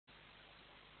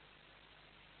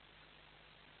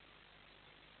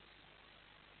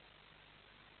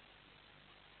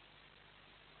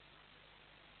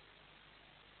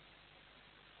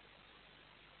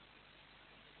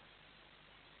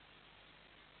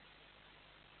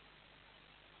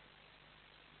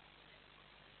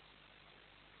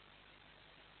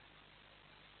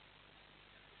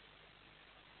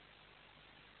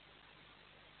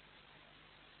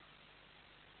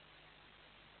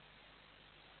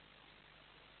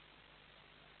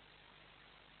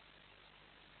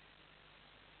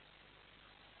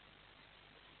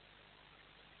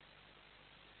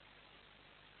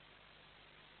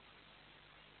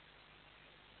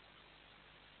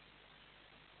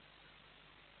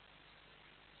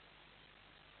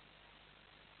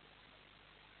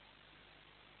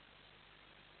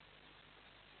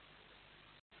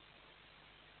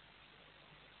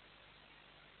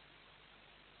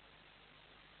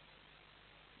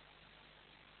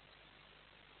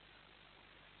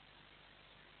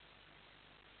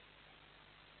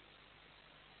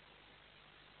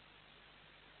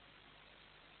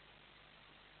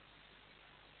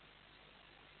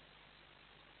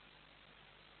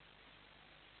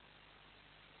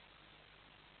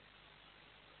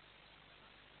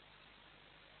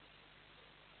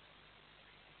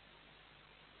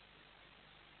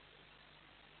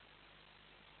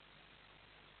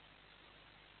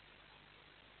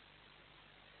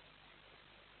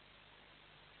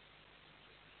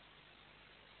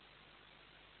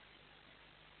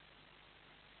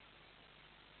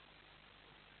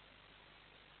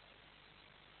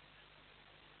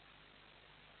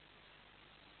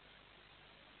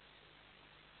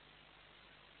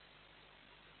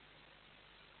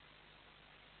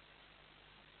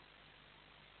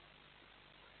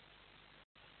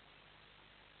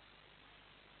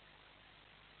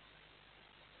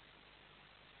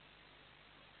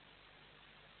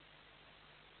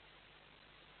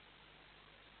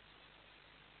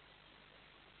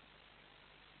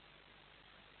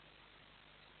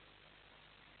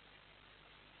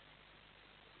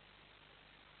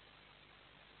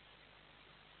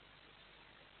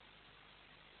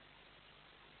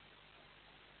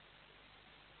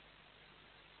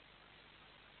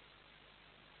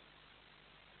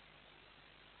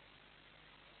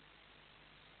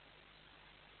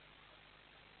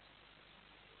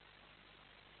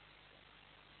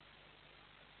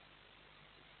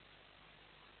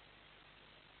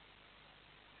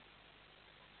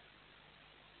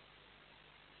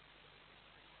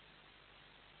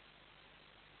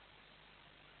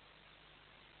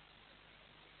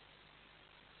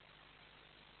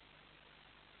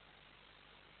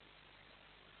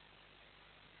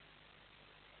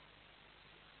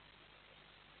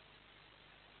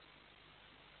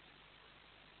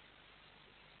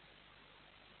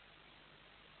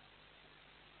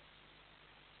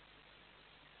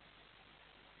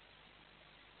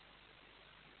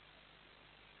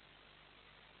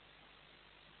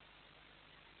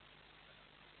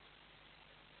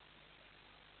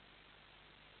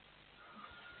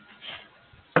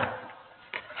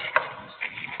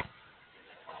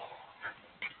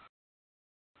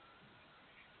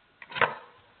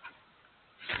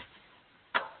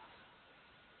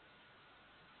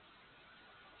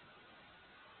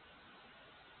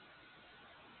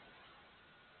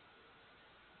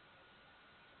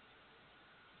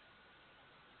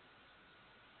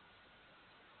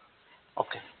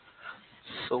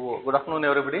So good afternoon,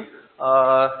 everybody.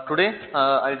 Today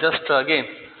I just again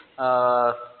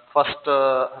first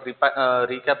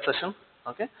recap session.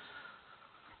 Okay.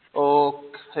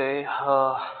 Okay.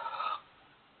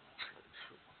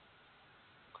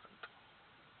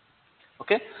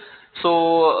 Okay.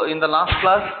 So in the last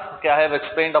class, okay, I have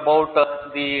explained about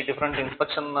the different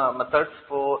inspection methods.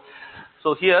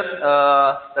 So here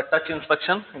the touch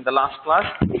inspection in the last class.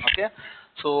 Okay.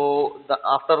 So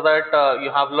after that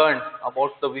you have learned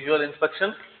about the visual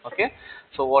inspection. Okay.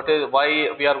 So why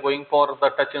we are going for the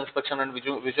touch inspection and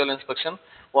visual inspection?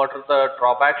 What are the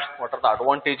drawbacks? What are the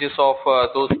advantages of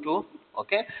those two?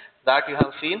 Okay. That you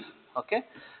have seen. Okay.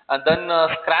 And then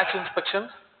scratch inspection.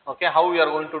 Okay, how we are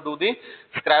going to do the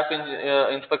scrap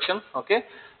inspection? Okay,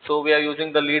 so we are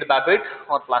using the lead babbitt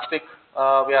or plastic.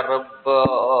 We are rub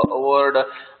over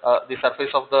the surface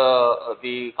of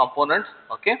the component.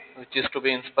 Okay, which is to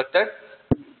be inspected,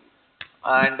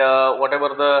 and whatever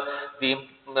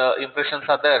the impressions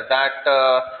are there, that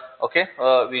okay,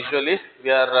 visually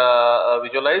we are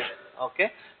visualize.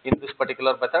 Okay, in this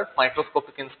particular method,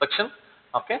 microscopic inspection.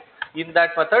 Okay, in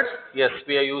that method, yes,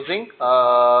 we are using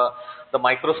the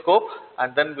microscope,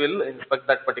 and then we'll inspect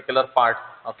that particular part.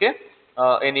 Okay,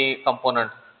 any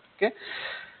component. Okay,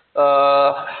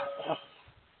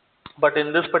 but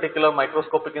in this particular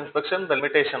microscopic inspection, the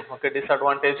limitation, okay,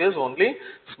 disadvantage is only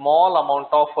small amount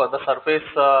of the surface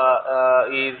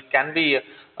can be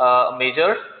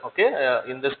measured. Okay,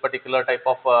 in this particular type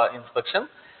of inspection.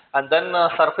 And then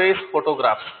surface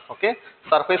photographs. Okay,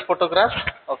 surface photographs.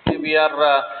 Okay, we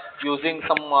are using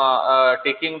some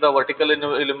taking the vertical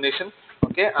illumination.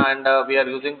 Okay, and we are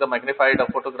using the magnified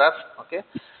photographs. Okay,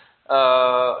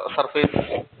 surface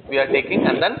we are taking,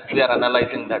 and then we are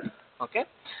analyzing that. Okay,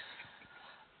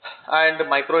 and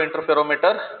micro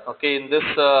interferometer. Okay, in this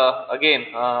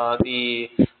again the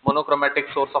monochromatic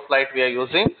source of light we are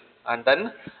using, and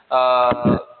then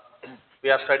we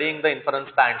are studying the inference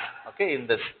bands. Okay, in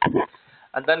this,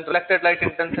 and then reflected light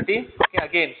intensity. Okay,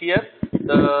 again here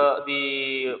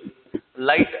the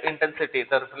light intensity,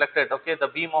 the reflected, okay, the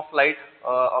beam of light,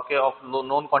 okay, of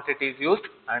known quantity is used,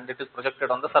 and it is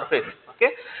projected on the surface.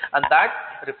 Okay, and that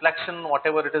reflection,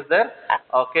 whatever it is there,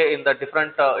 okay, in the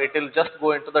different, it will just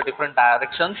go into the different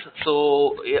directions.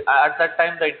 So at that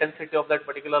time, the intensity of that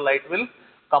particular light will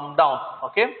come down.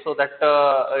 Okay, so that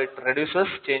it reduces,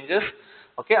 changes.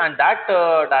 Okay, and that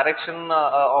direction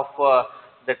of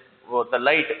that the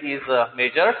light is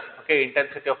measured. Okay,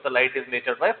 intensity of the light is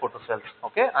measured by photocells.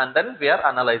 Okay, and then we are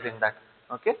analyzing that.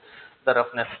 Okay, the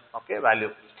roughness. Okay, value.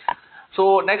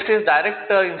 So next is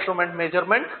direct instrument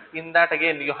measurement. In that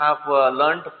again you have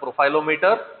learned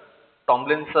profilometer,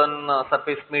 Tomlinson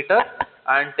surface meter,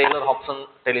 and Taylor-Hobson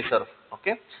telesurf.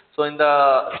 Okay, so in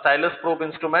the stylus probe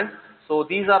instrument. So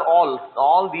these are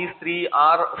all these three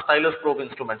are stylus probe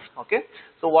instruments. Okay,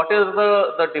 so what is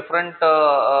the different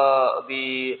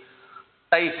the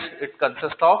types it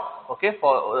consists of? Okay,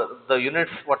 for the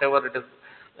units, whatever it is,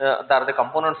 there are the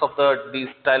components of these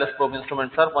stylus probe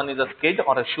instruments are: one is a skid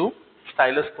or a shoe,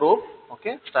 stylus probe,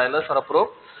 okay, stylus or a probe,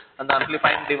 and the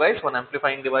amplifying device. One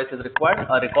amplifying device is required,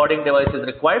 a recording device is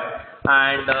required,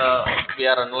 and we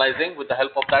are analyzing, with the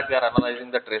help of that we are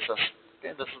analyzing the traces.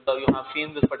 Okay, this is you have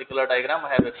seen this particular diagram.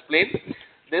 I have explained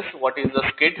this. What is the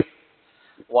skid?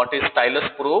 What is stylus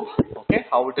probe? Okay,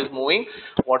 how it is moving?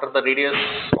 What are the radius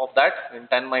of that in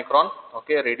 10 micron?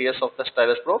 Okay, radius of the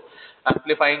stylus probe.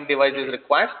 Amplifying device is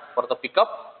required for the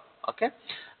pickup. Okay,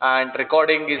 and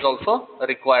recording is also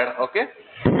required. Okay,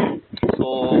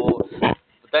 so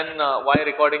then why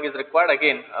recording is required?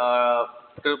 Again,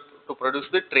 to produce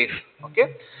the trace.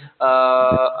 Okay,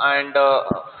 and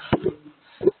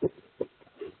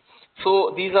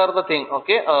so these are the thing.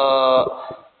 Okay,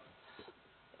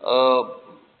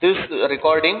 this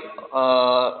recording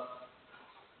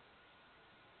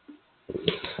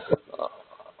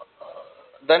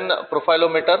then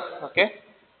profilometer. Okay,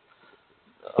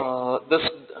 this,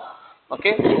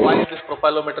 okay, so why this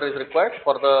profilometer is required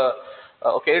for the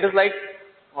okay, it is like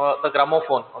the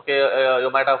gramophone. Okay, you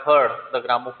might have heard the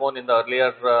gramophone in the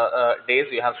earlier days.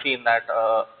 You have seen that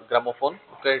gramophone.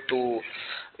 Okay,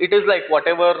 it is like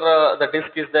whatever the disc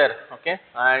is there. Okay,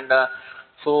 and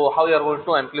so how you are going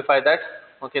to amplify that?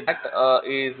 Okay, that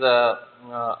is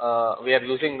we are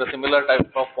using the similar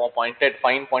type of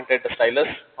fine pointed stylus.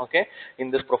 Okay,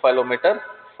 in this profilometer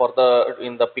for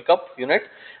in the pickup unit,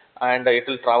 and it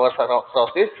will traverse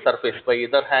across the surface by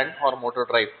either hand or motor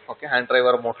drive, okay, hand drive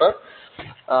or motor.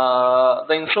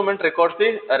 The instrument records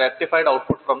the rectified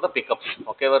output from the pickups,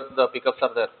 okay, where the pickups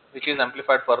are there, which is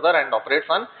amplified further and operates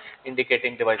on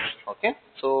indicating device, okay.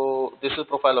 So this is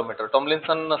profilometer,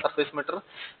 Tomlinson surface meter.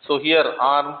 So here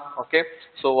arm, okay,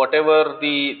 so whatever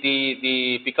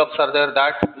the pickups are there,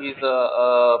 that is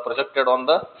projected on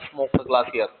the smoked glass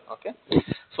here, okay.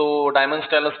 So diamond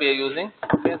stylus we are using,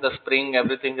 okay, the spring,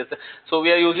 everything is there. So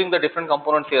we are using the different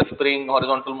components here, spring,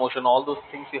 horizontal motion, all those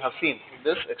things we have seen in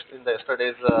this in the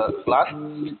yesterday's class,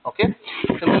 okay.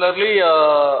 Similarly,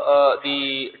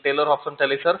 the Taylor-Hobson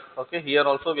teleser, okay, here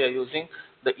also we are using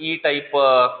the E-type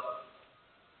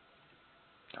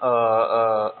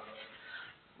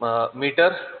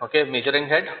meter, okay, measuring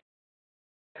head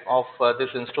of this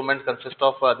instrument consists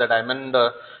of the diamond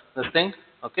this thing,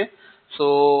 okay.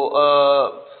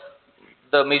 So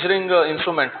the measuring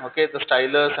instrument, okay, the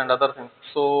stylus and other things,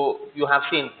 so you have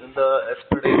seen in the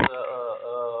yesterday's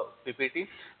PPT.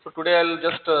 So today I'll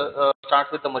just start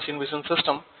with the machine vision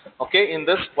system, okay. In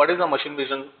this, what is a machine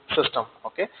vision system?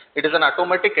 Okay, it is an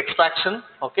automatic extraction,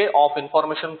 okay, of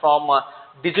information from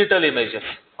digital images,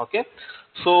 okay.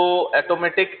 So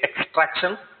automatic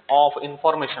extraction of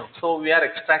information, so we are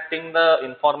extracting the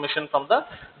information from the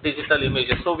digital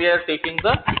images. So we are taking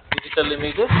the digital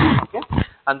images, okay,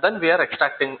 and then we are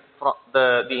extracting from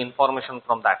the information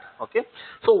from that, okay.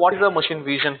 So what is the machine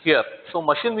vision here? So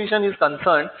machine vision is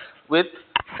concerned with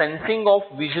sensing of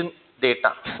vision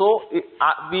data. So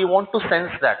we want to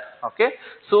sense that, okay.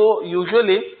 So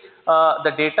usually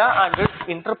the data and its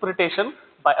interpretation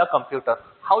by a computer.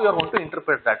 How you are going to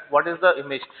interpret that? What is the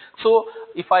image? So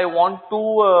if I want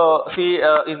to see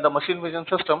in the machine vision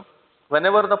system,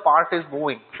 whenever the part is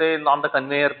moving, say on the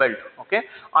conveyor belt, okay,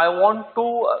 I want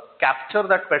to capture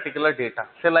that particular data.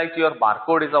 Say like your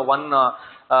barcode is a one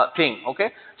thing,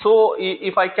 okay. So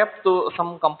if I kept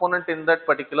some component in that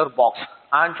particular box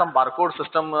and some barcode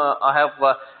system I have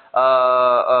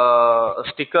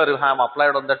sticker you have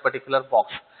applied on that particular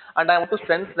box, and I want to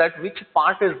sense that which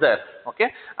part is there, okay,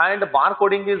 and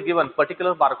barcoding is given,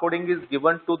 particular barcoding is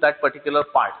given to that particular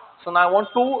part. So now I want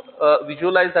to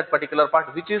visualize that particular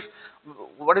part, which is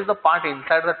what is the part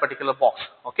inside that particular box,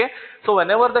 okay. So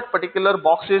whenever that particular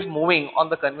box is moving on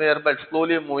the conveyor belt,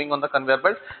 slowly moving on the conveyor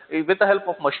belt, with the help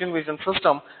of machine vision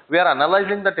system, we are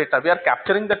analyzing the data, we are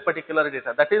capturing that particular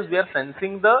data, that is we are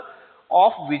sensing the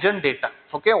of vision data,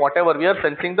 okay, whatever we are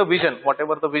sensing the vision,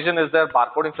 whatever the vision is there,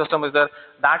 barcoding system is there,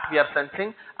 that we are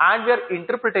sensing, and we are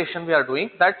interpretation we are doing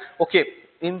that, okay,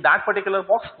 in that particular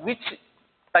box which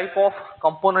type of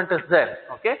component is there,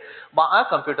 okay, by a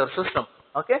computer system,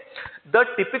 okay. The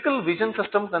typical vision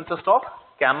system consists of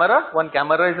camera, one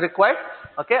camera is required,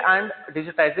 okay, and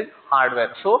digitizing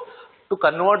hardware. So to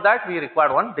convert that we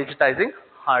require one digitizing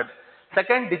hardware.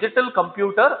 Second, digital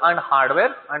computer and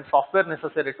hardware and software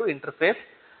necessary to interface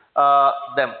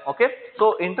them, okay.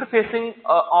 So interfacing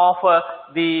of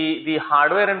the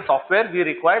hardware and software, we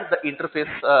require the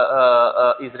interface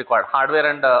is required, hardware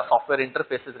and software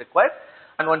interface is required,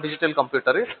 and one digital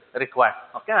computer is required,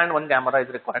 okay, and one camera is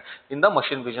required in the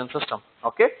machine vision system,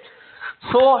 okay.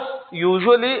 So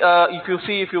usually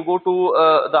if you go to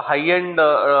the high end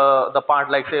the part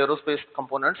like say aerospace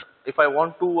components, if I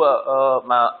want to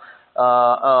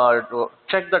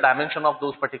check the dimension of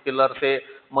those particular say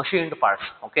machined parts,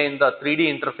 okay, in the 3D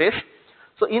interface.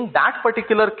 So in that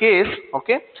particular case,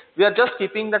 okay, we are just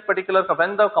keeping that particular,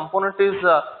 when the component is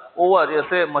over,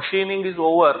 say machining is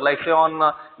over, like say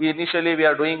on initially we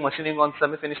are doing machining on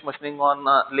semi-finished machining on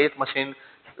lathe machine,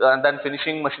 and then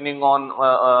finishing machining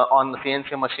on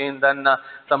CNC machine, then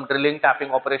some drilling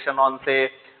tapping operation on say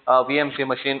VMC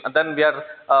machine, and then we are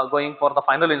going for the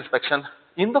final inspection.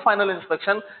 In the final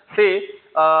inspection, say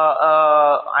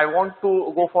I want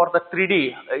to go for the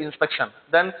 3D inspection,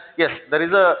 then yes, there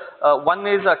is a one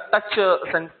is a touch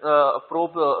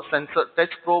probe sensor,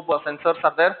 touch probe sensors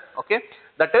are there, okay,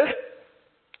 that is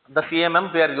the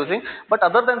CMM we are using. But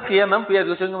other than CMM, we are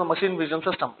using the machine vision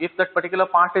system. If that particular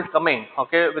part is coming,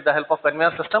 okay, with the help of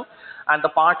conveyor system, and the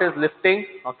part is lifting,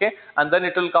 okay, and then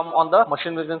it will come on the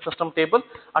machine vision system table,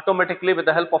 automatically with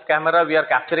the help of camera we are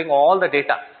capturing all the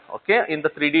data, okay, in the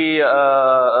 3D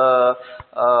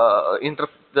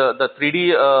the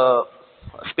 3D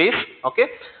space, okay,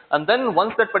 and then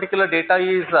once that particular data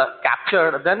is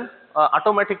captured, then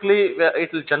automatically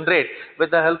it will generate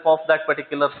with the help of that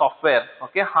particular software.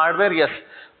 Okay, hardware, yes,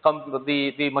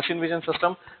 the machine vision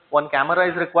system, one camera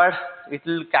is required. It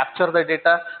will capture the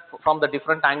data from the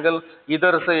different angle.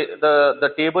 Either say the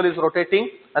table is rotating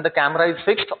and the camera is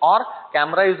fixed, or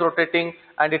camera is rotating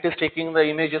and it is taking the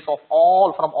images of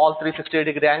all from all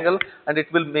 360-degree angle, and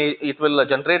it will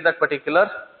generate that particular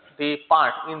the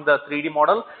part in the 3D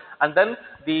model, and then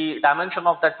the dimension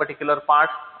of that particular part,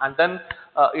 and then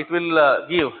it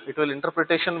will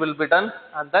interpretation will be done,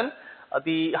 and then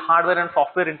the hardware and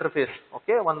software interface.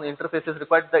 Okay, one interface is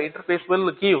required. The interface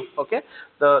will give, okay,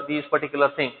 these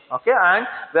particular thing. Okay, and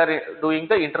we are doing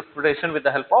the interpretation with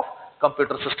the help of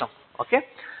computer system. Okay,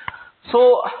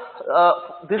 so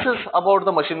this is about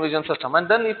the machine vision system. And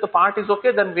then if the part is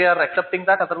okay, then we are accepting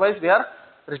that. Otherwise, we are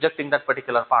rejecting that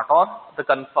particular part, or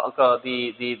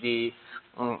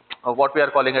what we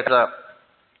are calling it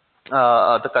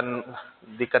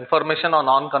the confirmation or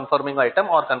non-confirming item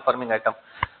or confirming item.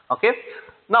 Okay.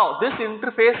 Now this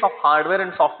interface of hardware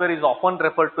and software is often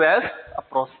referred to as a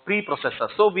preprocessor.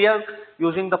 So we are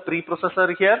using the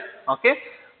preprocessor here. Okay.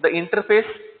 The interface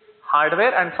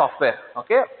hardware and software.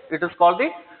 Okay. It is called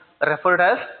referred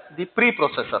as the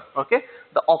preprocessor. Okay.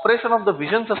 The operation of the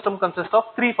vision system consists of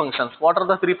three functions. What are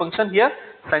the three functions here?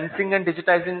 Sensing and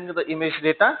digitizing the image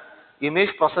data,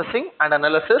 image processing and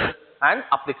analysis, and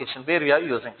application where we are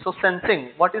using. So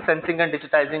sensing, what is sensing and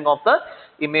digitizing of the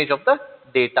image of the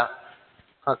data?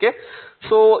 Okay.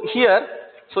 So here,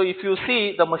 so if you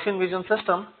see the machine vision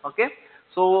system, okay,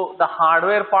 so the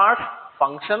hardware parts,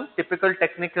 function, typical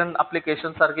technique and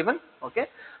applications are given. Okay.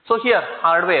 So here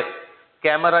hardware,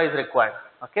 camera is required.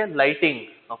 Okay, lighting.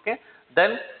 Okay,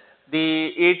 then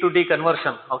the A to D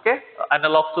conversion. Okay,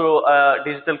 analog to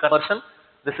digital conversion.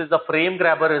 This is the frame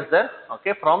grabber is there.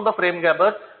 Okay, from the frame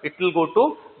grabber it will go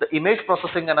to the image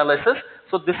processing analysis.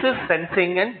 So this is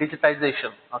sensing and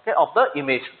digitization, okay, of the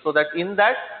image. So that in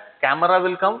that camera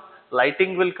will come,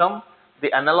 lighting will come,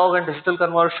 the analog and digital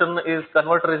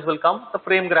converter will come, the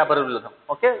frame grabber will come.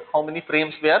 Okay, how many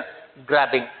frames we are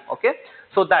grabbing. Okay,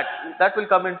 so that will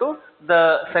come into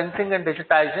the sensing and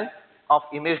digitizing of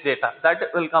image data. That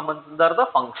will come under the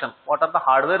function. What are the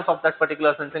hardwares of that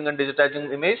particular sensing and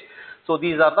digitizing image? So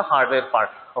these are the hardware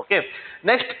parts. Okay.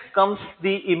 Next comes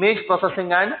the image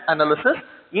processing and analysis.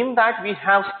 In that we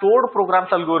have stored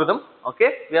programs algorithm.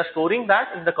 Okay. We are storing that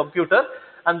in the computer,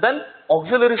 and then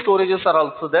auxiliary storages are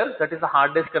also there. That is the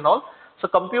hard disk and all. So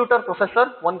computer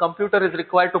processor, one computer is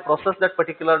required to process that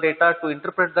particular data, to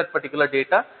interpret that particular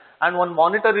data, and one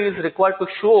monitor is required to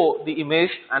show the image,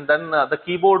 and then the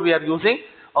keyboard we are using,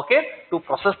 okay, to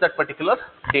process that particular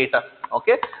data.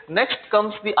 Okay. Next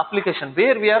comes the application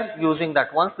where we are using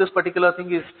that. Once this particular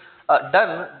thing is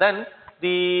done, then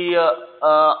the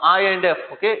I and F,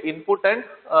 okay, input and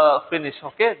finish,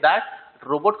 okay, that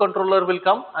robot controller will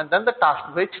come, and then the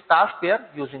task, which task we are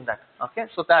using that. Okay.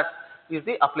 So that is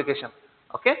the application.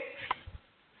 Okay.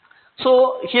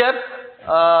 So here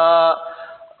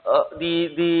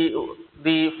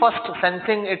the first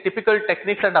sensing typical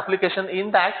techniques and application,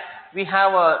 in that we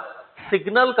have a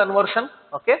signal conversion.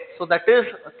 Okay, so that is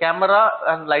camera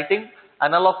and lighting,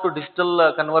 analog to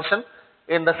digital conversion.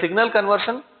 In the signal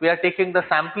conversion we are taking the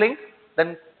sampling,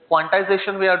 then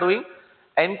quantization we are doing,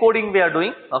 encoding we are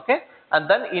doing. Okay, and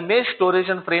then image storage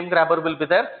and frame grabber will be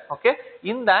there. Okay,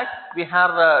 in that we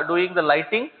are doing the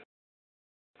lighting,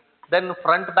 then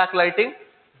front back lighting,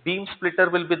 beam splitter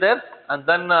will be there, and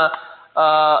then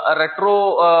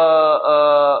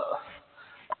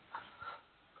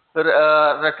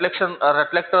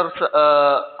reflectors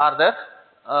are there,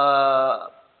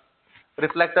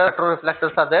 retro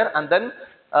reflectors are there, and then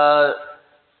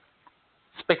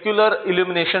specular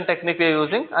illumination technique we are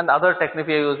using, and other technique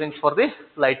we are using for the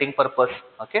lighting purpose.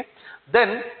 Okay.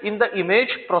 Then in the image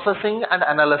processing and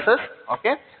analysis,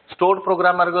 okay, stored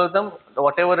program algorithm,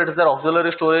 whatever it is, the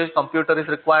auxiliary storage, computer is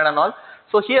required and all.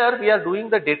 So here we are doing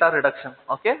the data reduction.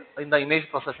 Okay, in the image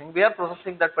processing we are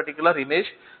processing that particular image.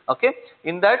 Okay,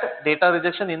 in that data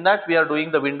rejection, in that we are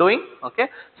doing the windowing. Okay,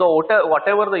 so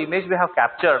whatever the image we have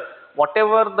captured,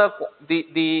 whatever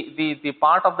the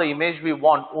part of the image we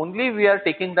want, only we are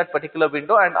taking that particular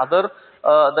window, and other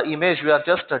the image we are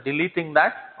just deleting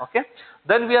that. Okay,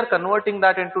 then we are converting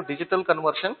that into digital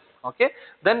conversion. Okay,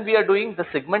 then we are doing the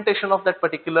segmentation of that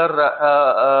particular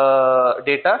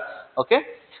data. Okay,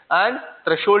 and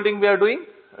thresholding we are doing,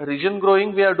 region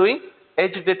growing we are doing,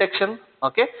 edge detection.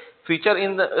 Okay, feature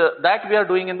in the that we are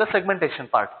doing in the segmentation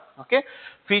part. Okay,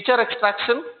 feature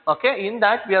extraction. Okay, in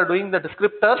that we are doing the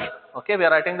descriptors. Okay, we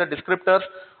are writing the descriptors.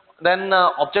 Then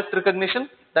object recognition,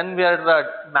 then we are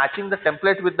matching the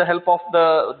template with the help of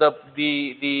the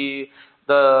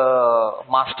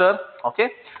master, okay,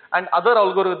 and other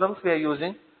algorithms we are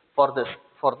using for this,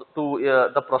 for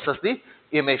the process the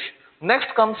image. Next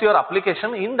comes your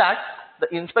application. In that,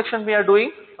 the inspection we are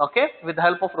doing, okay, with the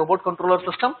help of robot controller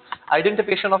system,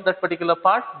 identification of that particular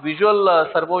part, visual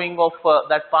servoing of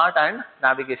that part, and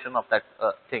navigation of that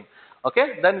thing,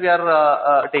 okay. Then we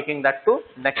are taking that to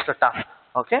next task,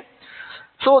 okay.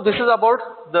 So this is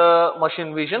about the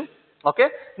machine vision, okay.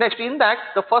 Next, in that,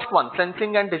 the first one,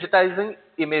 sensing and digitizing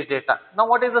image data. Now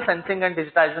what is the sensing and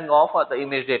digitizing of the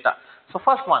image data? So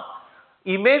first one,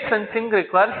 image sensing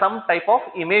requires some type of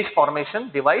image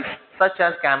formation device such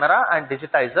as camera and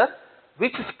digitizer,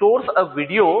 which stores a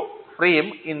video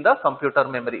frame in the computer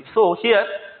memory. So here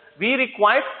we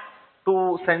require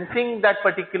to sensing that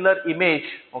particular image,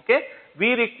 okay,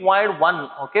 we require one,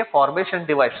 okay, formation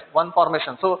device, one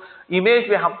formation. So image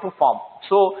we have to form.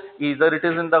 So either it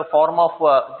is in the form of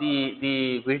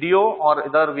the video, or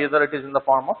whether it is in the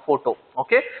form of photo,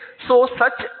 okay. So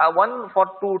such one, for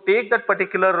to take that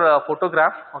particular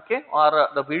photograph, okay, or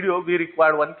the video, we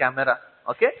require one camera,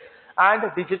 okay, and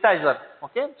digitizer,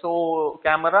 okay. So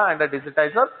camera and a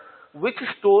digitizer which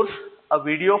stores a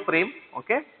video frame,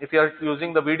 okay. If you are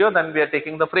using the video, then we are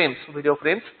taking the frames, video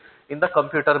frames, in the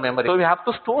computer memory. So we have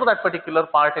to store that particular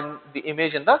part in the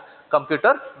image in the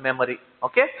computer memory,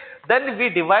 okay. Then we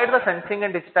divide the sensing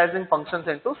and digitizing functions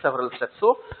into several steps.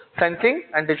 So sensing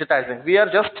and digitizing, we are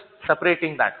just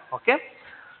separating that, okay.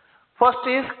 First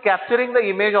is capturing the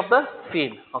image of the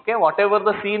scene, okay. Whatever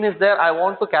the scene is there, I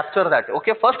want to capture that,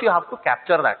 okay. First you have to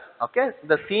capture that, okay.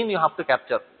 The scene you have to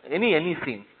capture, any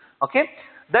scene, okay.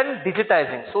 Then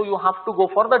digitizing, so you have to go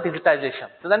for the digitization.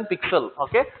 So then pixel,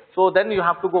 okay. So then you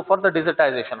have to go for the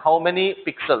digitization. How many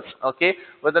pixels, okay?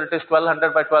 Whether it is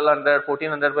 1200 by 1200,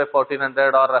 1400 by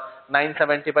 1400, or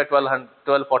 970 by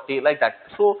 1240, like that.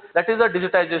 So that is the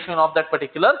digitization of that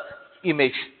particular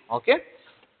image, okay.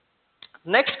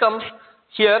 Next comes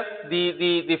here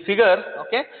the figure,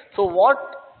 okay. So what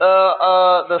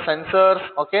the sensors,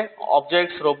 okay,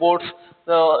 objects, robots.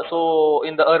 So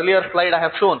in the earlier slide I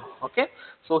have shown, okay.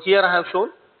 So here I have shown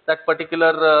that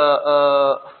particular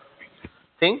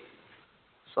thing.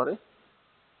 Sorry.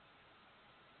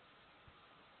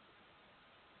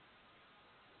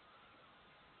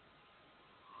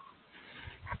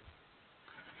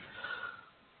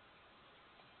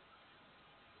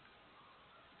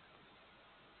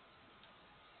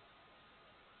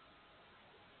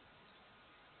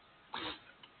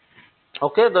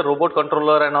 Okay, the robot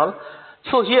controller and all.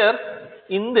 So here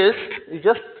in this,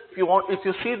 if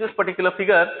you see this particular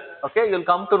figure, okay, you'll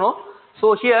come to know.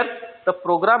 So here the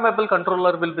programmable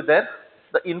controller will be there.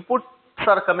 The inputs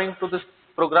are coming to this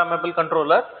programmable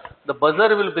controller. The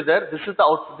buzzer will be there. This is the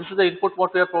output. This is the input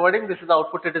what we are providing. This is the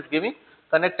output it is giving,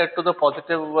 connected to the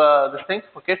positive this thing,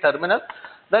 okay, terminal.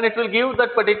 Then it will give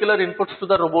that particular inputs to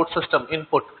the robot system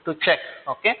input to check,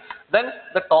 okay. Then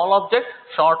the tall object,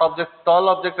 short object, tall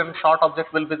object and short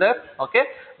object will be there, okay.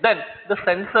 Then the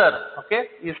sensor, okay,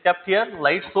 is kept here,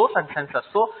 light source and sensor.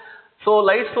 So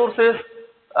light source is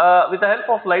with the help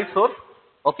of light source,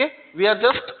 okay, we are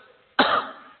just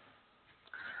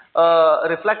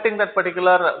reflecting that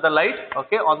particular the light,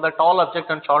 okay, on the tall object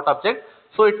and short object.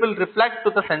 So it will reflect to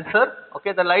the sensor,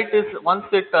 okay. The light is, once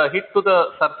it hit to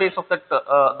the surface of that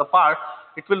the part,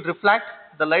 it will reflect,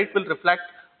 the light will reflect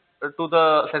to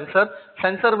the sensor.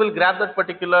 Sensor will grab that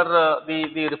particular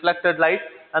the reflected light,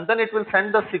 and then it will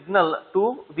send the signal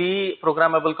to the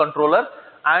programmable controller.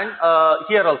 And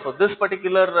here also this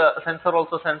particular sensor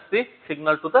also sends the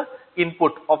signal to the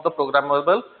input of the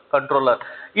programmable controller.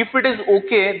 If it is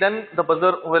okay, then the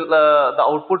buzzer will the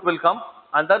output will come,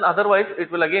 and then otherwise it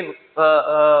will again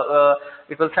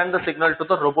it will send the signal to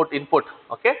the robot input,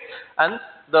 okay. And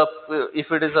the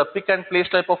if it is a pick and place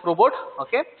type of robot,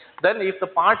 okay, then if the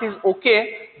part is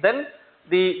okay, then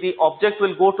the object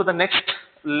will go to the next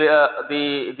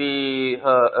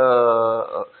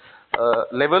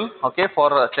level, okay,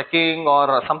 for checking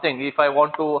or something. If I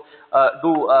want to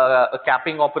do a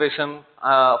capping operation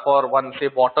for one, say,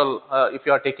 bottle, if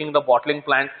you are taking the bottling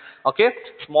plant, okay,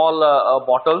 small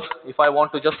bottles, if I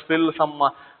want to just fill some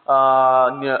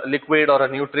liquid or a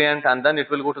nutrient, and then it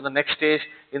will go to the next stage.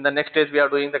 In the next stage we are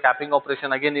doing the capping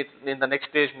operation, again in the next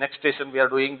station we are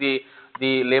doing the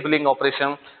labeling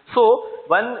operation. So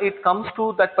when it comes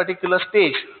to that particular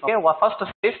stage, okay, first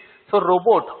stage, so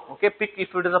robot, okay,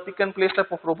 if it is a pick and place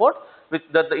type of robot, with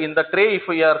in the tray, if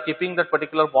we are keeping that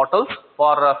particular bottles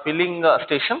for filling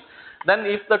station, then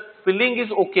if the filling is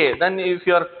okay, then if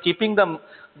you are keeping them,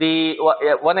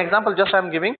 one example just I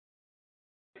am giving,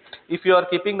 if you are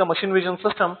keeping the machine vision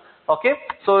system, okay,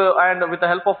 so and with the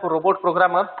help of a robot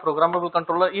programmable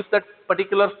controller, if that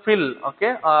particular fill,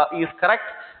 okay, is correct,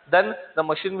 then the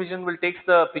machine vision will take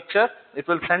the picture, it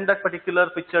will send that particular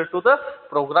picture to the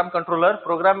program controller,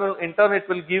 in turn it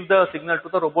will give the signal to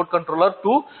the robot controller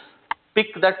to pick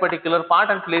that particular part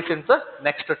and place in the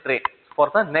next tray for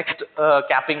the next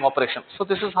capping operation. So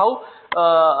this is how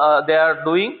they are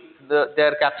doing, they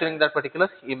are capturing that particular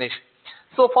image.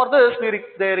 So for this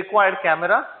they required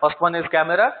camera. First one is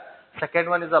camera, second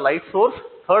one is a light source,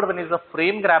 third one is a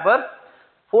frame grabber,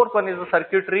 fourth one is the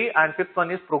circuitry, and fifth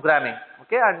one is programming.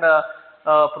 Okay, and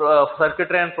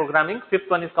circuitry and programming, fifth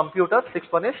one is computer,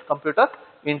 sixth one is computer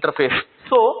interface.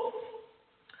 So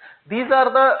these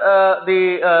are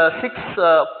the six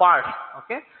parts,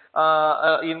 okay,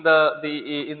 in the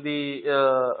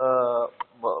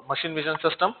machine vision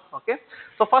system. Okay,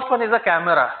 so first one is a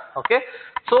camera. Okay,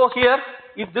 so here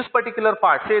if this particular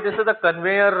part, say this is the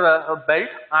conveyor belt,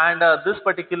 and this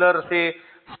particular, say,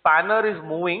 spanner is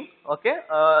moving, okay,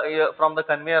 from the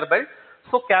conveyor belt.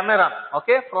 So camera,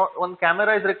 okay, one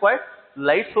camera is required,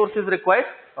 light source is required,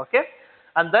 okay,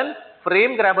 and then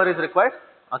frame grabber is required,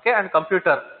 okay, and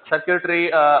computer,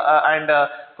 circuitry and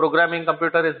programming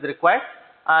computer is required,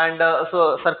 and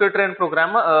so circuitry and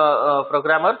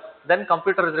programmer, then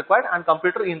computer is required, and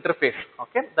computer interface,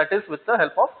 okay, that is with the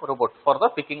help of robot for the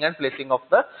picking and placing of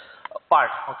the part.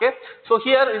 Okay, so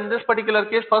here in this particular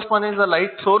case, first one is the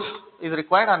light source is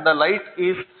required, and the light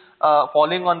is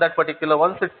falling on that particular,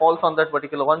 once it falls on that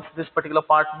particular, once this particular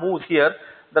part moves here,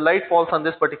 the light falls on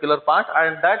this particular part,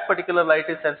 and that particular light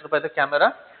is sensed by the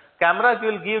camera. Camera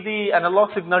will give the analog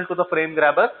signal to the frame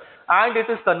grabber, and it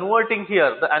is converting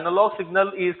here, the analog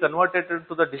signal is converted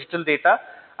into the digital data,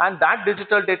 and that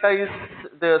digital data is,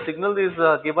 the signal is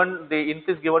given, the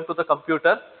input is given to the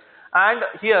computer, and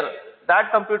here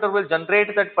that computer will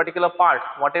generate that particular part,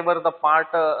 whatever the part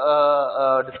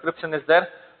description is there,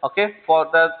 okay, for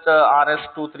that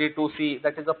RS232C,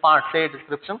 that is the part, say,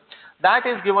 description, that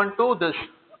is given to this,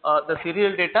 the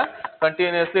serial data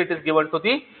continuously it is given to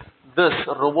this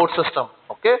robot system.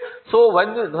 Okay, so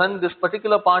when this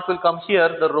particular part will come here,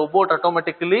 the robot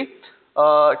automatically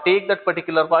take that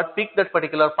particular part, pick that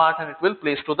particular part, and it will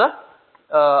place to the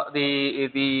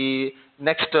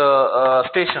next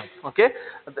station. Okay,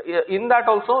 in that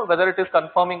also, whether it is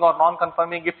confirming or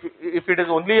non-confirming, if it is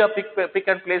only a pick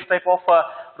and place type of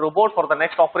robot for the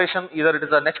next operation, either it is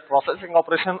a next processing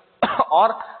operation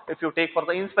or if you take for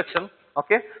the inspection.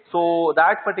 Okay, so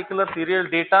that particular serial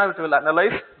data it will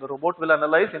analyze, the robot will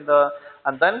analyze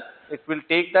and then it will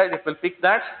take that, it will pick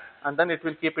that, and then it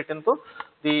will keep it into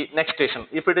the next station.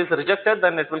 If it is rejected,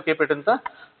 then it will keep it in the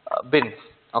bin.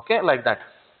 Okay, like that.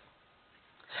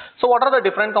 So what are the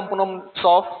different components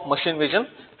of machine vision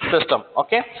system?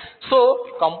 Okay, so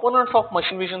components of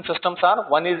machine vision systems are,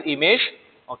 one is image,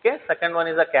 okay, second one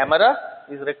is a camera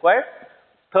is required,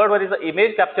 third one is the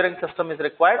image capturing system is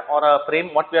required, or a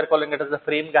frame, what we are calling it as the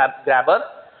frame grabber,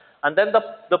 and then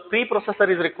the preprocessor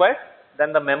is required,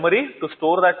 then the memory to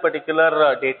store that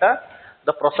particular data,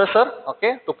 the processor,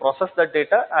 okay, to process that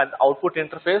data, and output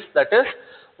interface, that is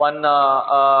one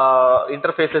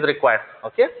interface is required,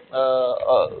 okay,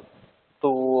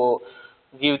 to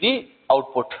give the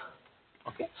output.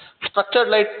 Okay, structured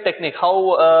light technique,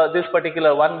 how this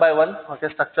particular one by one, okay,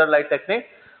 structured light technique.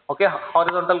 Okay,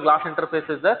 horizontal glass interface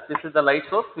is there. This is the light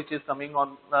source which is coming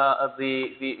on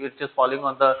which is falling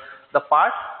on the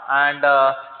part, and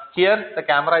here the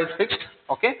camera is fixed.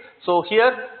 Okay, so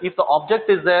here if the object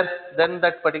is there, then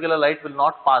that particular light will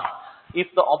not pass. If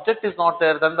the object is not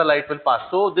there, then the light will pass.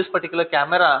 So this particular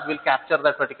camera will capture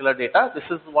that particular data. This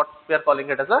is what we are calling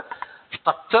it as a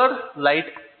structured light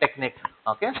technique.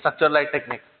 Okay, structured light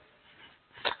technique.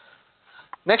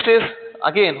 Next is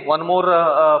again one more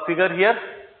figure here.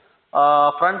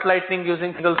 Front lighting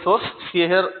using single source. See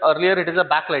here, earlier it is a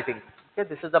backlighting. Okay,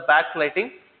 this is the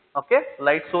backlighting. Okay,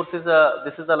 light source is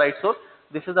this is the light source.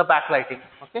 This is the backlighting.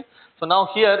 Okay, so now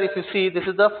here if you see, this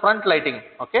is the front lighting.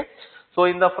 Okay, so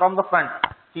from the front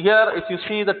here, if you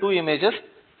see the two images,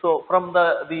 so from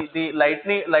the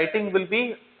lighting will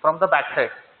be from the back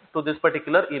side to this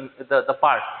particular the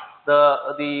part.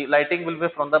 The lighting will be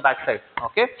from the back side.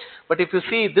 Okay, but if you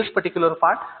see this particular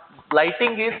part,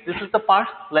 lighting is, this is the part,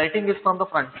 lighting is from the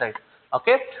front side.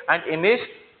 Okay, and image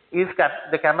is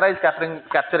the camera is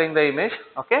capturing the image.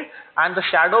 Okay, and the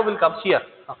shadow will come here.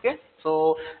 Okay,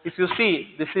 so if you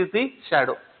see, this is the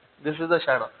shadow, this is the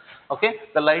shadow. Okay,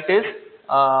 the light is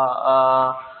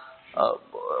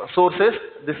source is,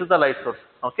 this is the light source.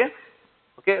 Okay,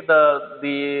 okay,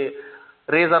 the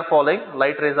rays are falling,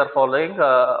 light rays are falling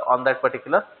on that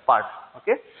particular part.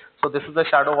 Okay, So this is the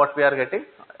shadow what we are getting,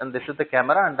 and this is the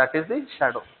camera, and that is the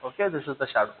shadow. Okay, this is the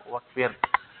shadow what we are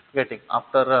getting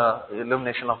after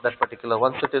illumination of that particular.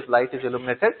 Once it is light is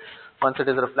illuminated, once it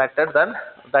is reflected, then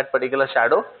that particular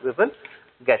shadow we will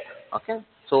get. Okay,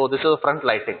 so this is the front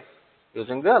lighting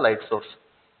using the light source,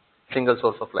 single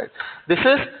source of light. This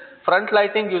is front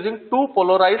lighting using two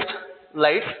polarized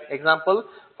lights. Example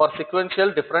for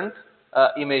sequential different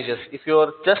images. If you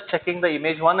are just checking the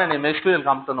image 1 and image 2, you will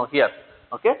come to know here.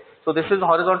 Okay, so this is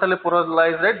horizontally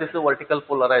polarized light, this is vertical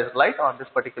polarized light on this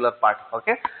particular part.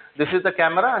 Okay, this is the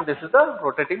camera and this is the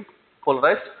rotating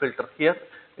polarized filter. Here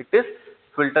it is,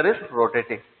 filter is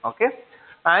rotating. Okay,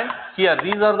 and here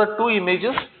these are the two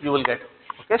images you will get.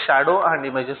 Okay, shadow and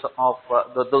images of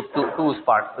the two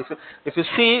part. If you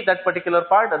see that particular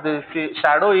part, the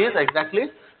shadow is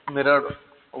exactly mirrored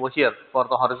over here for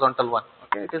the horizontal one.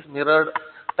 Okay, it is mirrored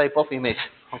type of image.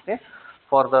 Okay,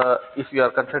 for the, if you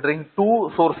are considering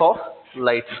two source of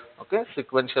lights. Okay,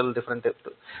 sequential different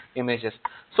images.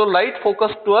 So light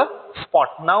focused to a spot.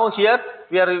 Now here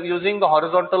we are using the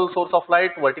horizontal source of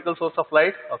light, vertical source of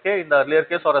light. Okay, in the earlier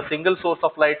case, or a single source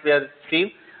of light we are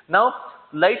seeing. Now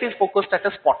light is focused at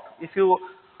a spot. If you,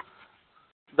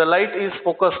 the light is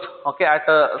focused, okay, at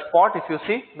a spot, if you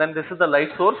see, then this is the light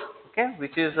source, okay,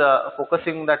 which is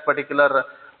focusing that particular,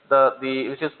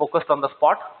 which is focused on the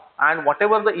spot, and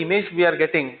whatever the image we are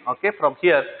getting, okay, from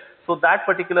here, so that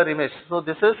particular image, so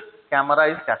this is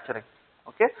camera is capturing,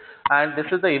 okay, and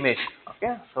this is the image.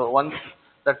 Okay, so once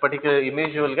that particular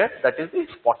image you will get, that is the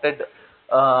spotted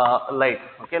light.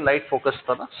 Okay, light focused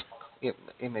on a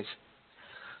image.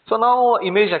 So now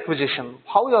image acquisition,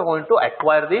 how you are going to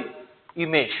acquire the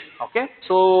image. Okay,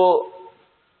 so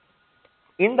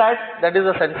in that is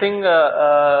a sensing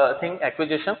thing,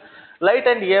 acquisition, light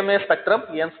and EM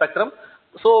spectrum.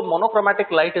 So monochromatic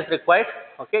light is required.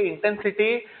 Okay,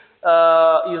 intensity is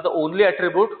the only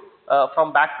attribute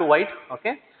from black to white.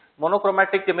 Okay,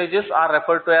 monochromatic images are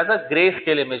referred to as a gray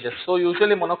scale images. So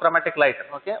usually monochromatic light,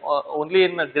 okay, only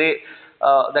in gray,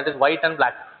 that is white and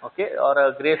black. Okay,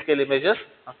 or gray scale images.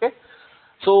 Okay,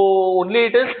 so only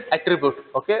it is attribute.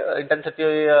 Okay, intensity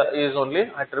is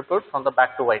only attribute from the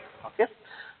black to white. Okay,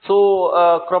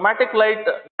 so chromatic light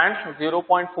bands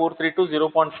 0.43 to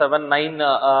 0.79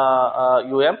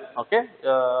 okay,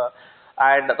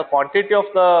 and the quantity of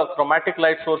the chromatic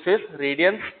light source is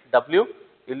radiance W,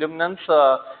 luminance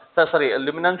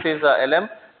luminance is Lm,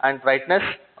 and brightness,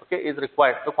 okay, is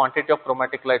required. The quantity of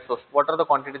chromatic light source. What are the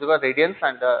quantities? Radiance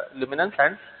and luminance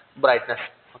and brightness.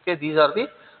 Okay, these are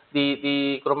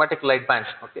the chromatic light bands.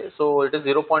 Okay, so it is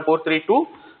 0.43 to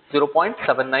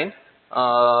 0.79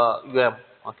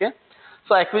 Okay,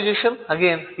 so acquisition,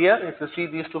 again here if you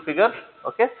see these two figures,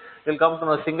 okay, will come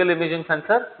to a single imaging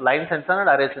sensor, line sensor and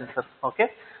array sensor. Okay,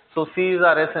 so C is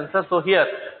array sensor. So here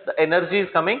the energy is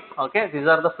coming. Okay, these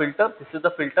are the filter, this is the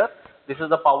filter, this is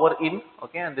the power in.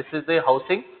 Okay, and this is the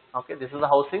housing. Okay, this is the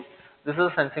housing, this is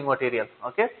the sensing material.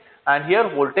 Okay, and here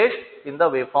voltage in the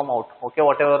waveform out. Okay,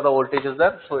 whatever the voltage is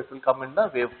there, so it will come in the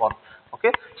waveform.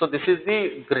 Okay, so this is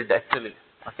the grid actually.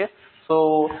 Okay,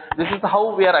 so this is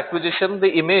how we are acquisition the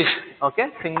image. Okay,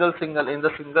 single in the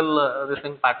single this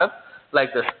thing pattern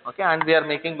like this. Okay, and we are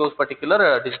making those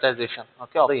particular digitization,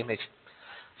 okay, of the image.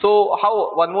 So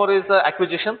how, one more is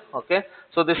acquisition. Okay,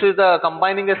 so this is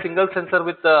combining a single sensor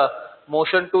with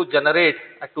motion to generate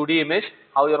a 2D image.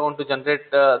 How you are going to generate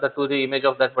the 2D image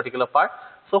of that particular part.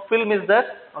 So film is there.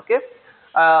 Okay,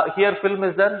 here film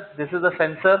is there. This is the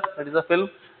sensor, that is the film.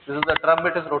 This is the drum,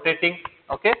 it is rotating.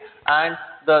 Okay, and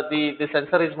the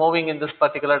sensor is moving in this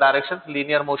particular direction,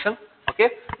 linear motion. Okay,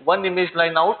 one image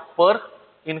line out per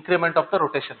increment of the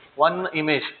rotation. One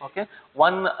image, okay,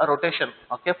 one rotation,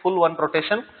 okay, full one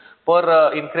rotation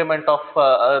per increment of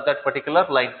that particular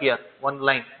line here, one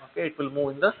line. Okay, it will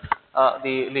move in the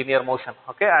linear motion.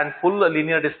 Okay, and full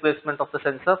linear displacement of the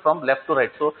sensor from left to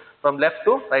right. So from left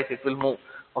to right it will move.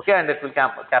 Okay, and it will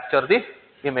capture the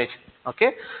image.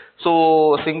 Okay,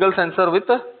 so single sensor with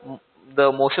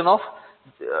the motion of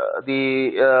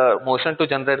motion to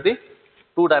generate the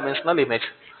two-dimensional image.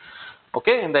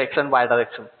 Okay, in the x and y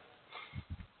direction.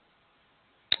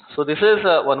 So this is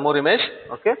one more image.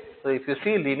 Okay, so if you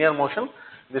see linear motion,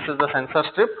 this is the sensor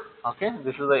strip. Okay,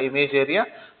 this is the image area.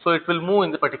 So it will move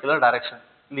in the particular direction,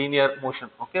 linear motion.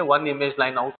 Okay, one image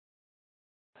line out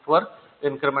per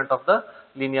increment of the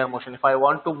linear motion. If I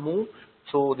want to move,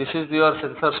 so this is your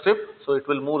sensor strip, so it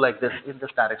will move like this in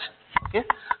this direction. Okay,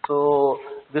 so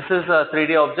this is a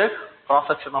 3D object, cross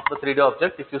section of the 3D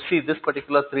object. If you see this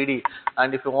particular 3D,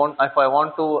 and if I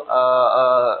want to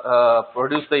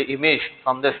produce the image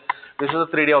from this is a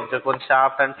 3D object, one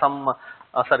shaft and some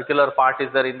circular part is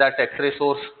there in that X-ray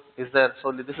source. is there.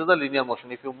 So this is the linear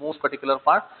motion. If you move particular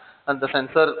part and the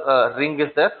sensor ring is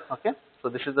there, okay. So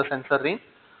this is the sensor ring,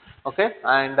 okay,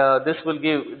 and this will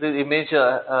give the image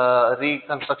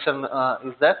reconstruction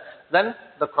is there. Then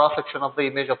the cross section of the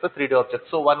image of the 3D object.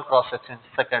 So one cross section,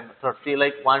 second, third, see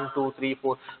like 1, 2, 3,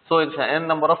 4. So it's n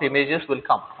number of images will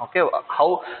come. Okay,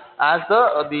 how as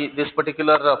this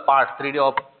particular part 3D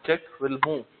object will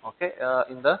move. Okay,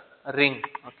 in the ring.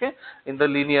 Okay, in the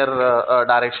linear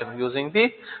direction using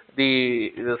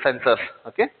the sensors.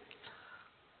 Okay.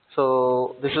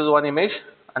 So this is one image,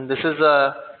 and this is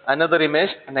another image,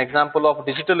 an example of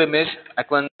digital image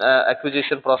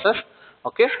acquisition process.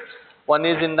 Okay, one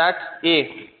is in that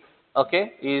A,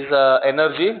 okay, is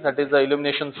energy, that is the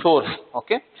illumination source.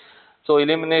 Okay, so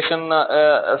illumination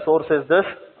source is this.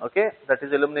 Okay, that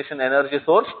is illumination energy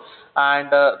source,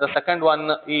 and the second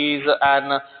one is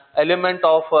an element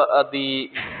of the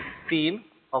scene.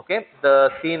 Okay, the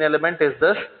scene element is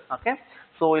this. Okay.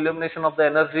 So illumination of the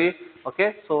energy,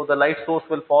 okay. So the light source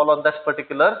will fall on that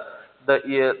particular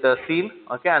the scene,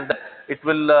 okay, and then it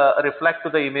will reflect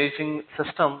to the imaging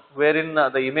system wherein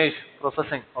the image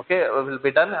processing, okay, will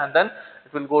be done, and then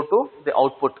it will go to the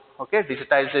output, okay,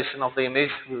 digitization of the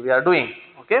image we are doing,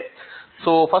 okay.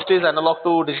 So first is analog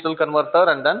to digital converter,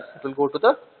 and then it will go to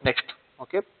the next,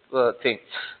 okay, thing.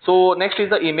 So next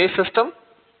is the image system,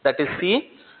 that is C.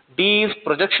 D is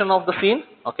projection of the scene.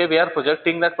 Okay, we are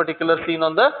projecting that particular scene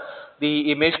on the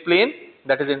image plane,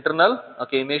 that is internal,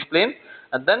 okay, image plane,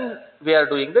 and then we are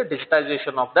doing the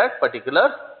digitization of that particular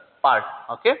part.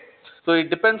 Okay, so it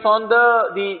depends on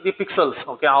the pixels.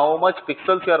 Okay, how much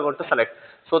pixels you are going to select.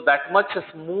 So that much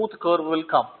smooth curve will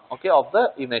come. Okay, of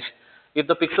the image. If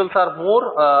the pixels are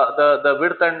more, the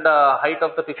width and height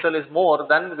of the pixel is more,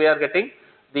 then we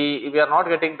are not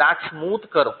getting that smooth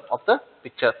curve of the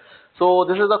picture. So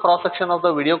this is the cross section of the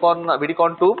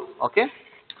Videocon tube. Okay.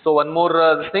 So one more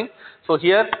this thing. So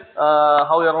here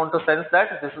how you are going to sense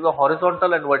that this is a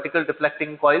horizontal and vertical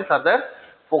deflecting coils are there.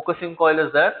 Focusing coil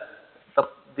is there.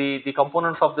 The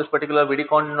components of this particular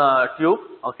Videocon tube.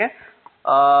 Okay.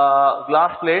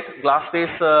 Glass face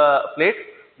plate.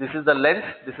 This is the lens.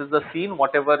 This is the scene.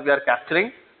 Whatever we are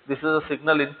capturing. This is the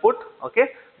signal input. Okay.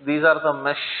 These are the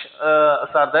mesh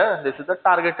are there. This is the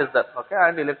target is there. Okay,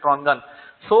 and electron gun.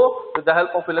 So with the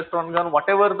help of electron gun,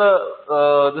 whatever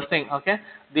the this thing, okay,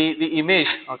 the image,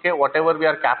 okay, whatever we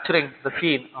are capturing the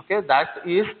scene, okay, that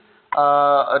is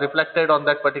reflected on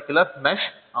that particular mesh,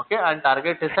 okay, and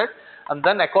target is set, and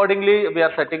then accordingly we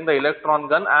are setting the electron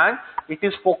gun, and it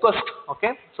is focused.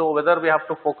 Okay, so whether we have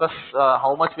to focus,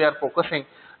 how much we are focusing,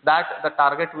 that the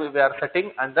target we are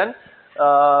setting, and then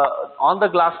on the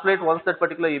glass plate, once that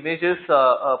particular image is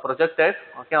projected,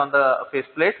 okay, on the face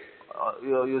plate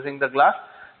using the glass,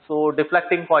 so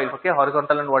deflecting coils, okay,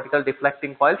 horizontal and vertical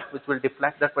deflecting coils, which will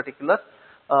deflect that particular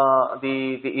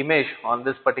the image on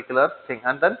this particular thing,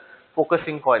 and then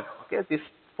focusing coil, okay, this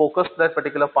focused that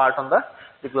particular part on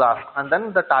the glass, and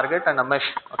then the target and a mesh,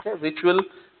 okay, which will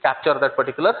capture that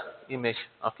particular image.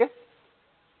 Okay.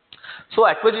 So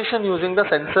acquisition using the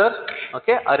sensor,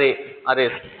 okay,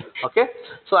 arrays, okay.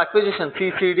 So acquisition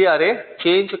CCD array,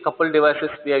 change coupled devices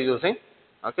we are using,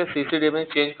 okay. CCD means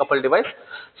change coupled device.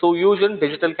 So used in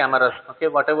digital cameras, okay.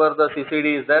 Whatever the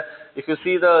CCD is there, if you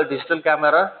see the digital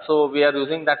camera, so we are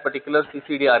using that particular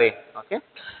CCD array, okay.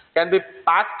 Can be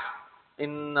packed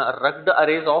in rugged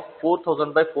arrays of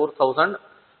 4000 by 4000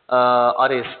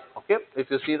 arrays. Okay, if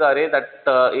you see the array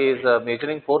that is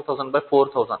measuring 4000 by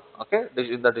 4000, okay,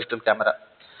 in the digital camera.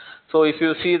 So if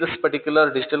you see this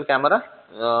particular digital camera,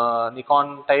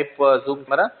 Nikon type zoom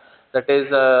camera, that is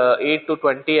 8 to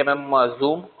 20 mm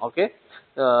zoom. Okay,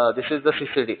 this is the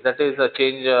CCD, that is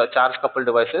change charge coupled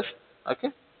devices. Okay,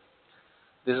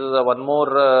 this is one more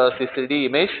CCD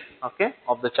image, okay,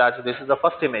 of the charge. This is the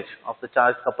first image of the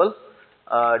charge couple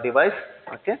device,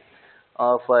 okay,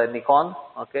 of Nikon,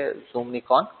 okay, zoom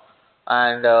Nikon,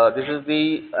 and this is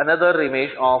the another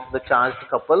image of the charged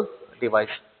couple device.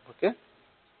 Okay,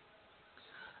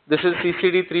 this is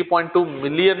CCD 3.2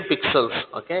 million pixels.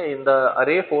 Okay, in the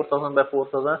array 4000 by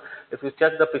 4000, if you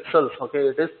check the pixels, okay,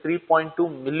 it is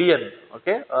 3.2 million.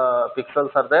 Okay,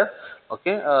 pixels are there.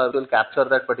 Okay, will capture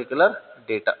that particular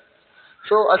data.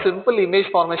 So a simple image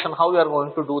formation, how we are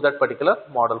going to do that particular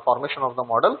model formation of the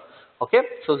model. Okay,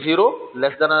 so 0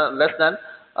 less than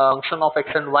function of x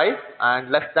and y,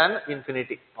 and less than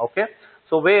infinity. Okay,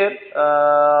 so where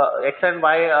x and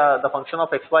y, the function of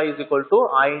xy is equal to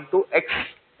I into x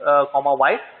comma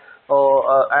y,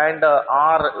 and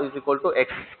r is equal to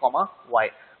x comma y,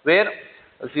 where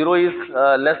 0 is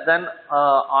less than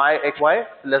I xy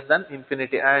less than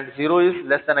infinity, and 0 is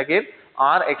less than again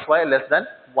r xy less than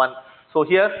 1. So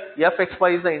here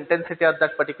fxy is the intensity at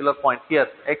that particular point. Here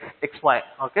xy,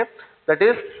 okay, that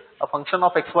is a function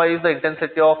of xy is the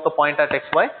intensity of the point at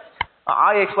xy.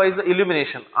 Ixy is the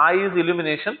illumination. I is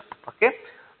illumination, okay,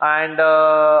 and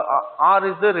R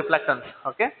is the reflectance,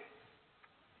 okay,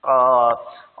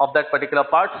 of that particular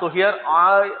part. So here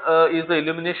I is the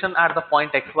illumination at the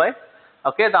point xy,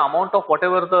 okay, the amount of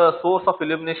whatever the source of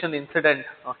illumination incident,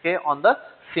 okay, on the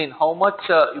scene, how much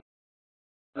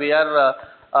we are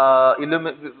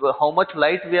how much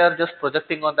light we are just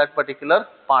projecting on that particular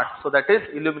part. So that is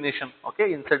illumination,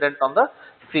 okay, incident on the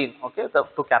scene, okay,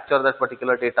 to capture that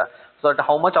particular data. So that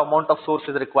how much amount of source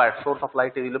is required, source of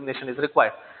light illumination is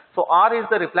required. So R is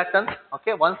the reflectance,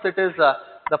 okay, once it is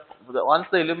once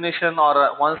the illumination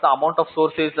or once the amount of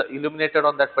source is illuminated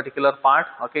on that particular part,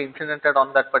 okay, incidented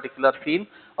on that particular scene,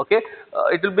 okay,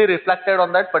 it will be reflected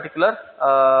on that particular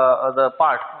the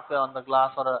part, okay, on the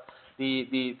glass or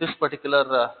this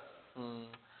particular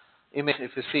image.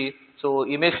 If you see, so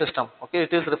image system, okay,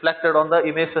 it is reflected on the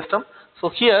image system. So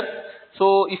here,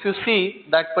 so if you see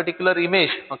that particular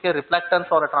image, okay, reflectance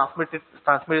or a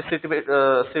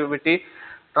transmissivity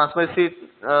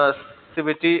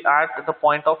at the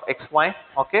point of xy,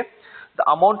 okay, the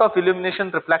amount of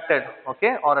illumination reflected,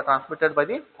 okay, or transmitted by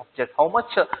the object, how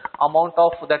much amount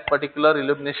of that particular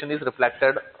illumination is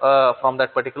reflected from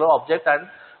that particular object, and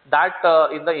that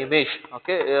in the image,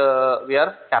 okay, we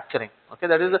are capturing, okay,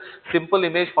 that is a simple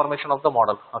image formation of the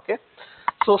model, okay.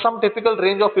 So some typical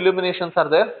range of illuminations are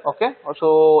there, okay.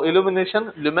 So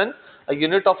illumination, lumen, a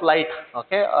unit of light,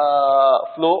 okay,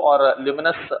 flow or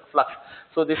luminous flux.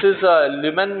 So this is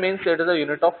lumen means it is a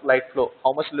unit of light flow,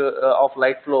 how much of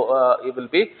light flow it will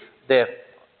be there.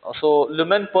 So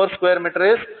lumen per square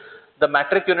meter is the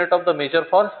metric unit of the measure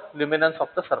for luminance of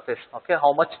the surface, okay,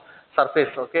 how much surface,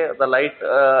 okay, the light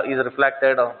is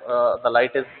reflected, the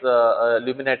light is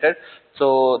illuminated.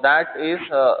 So that is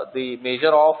the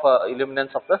measure of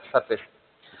illuminance of the surface.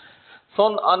 So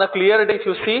on a clear day, if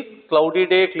you see, cloudy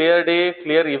day,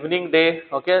 clear evening day,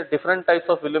 okay, different types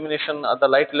of illumination, the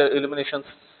light illuminations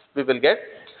we will get.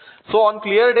 So on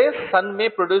clear days, sun may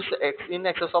produce in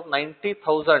excess of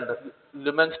 90,000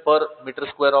 lumens per meter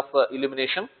square of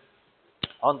illumination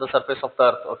on the surface of the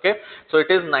earth, okay. So it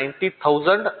is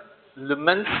 90,000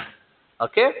 lumens,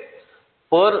 okay,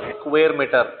 per square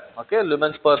meter, okay,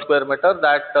 lumens per square meter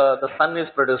that the sun is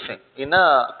producing in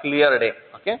a clear day,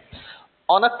 okay.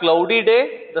 On a cloudy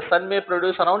day, the sun may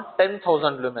produce around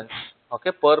 10,000 lumens,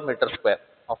 okay, per meter square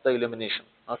of the illumination,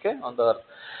 okay, on the earth.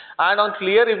 And on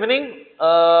clear evening,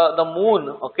 the moon,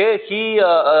 okay, he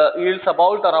yields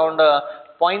about around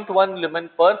 0.1 lumen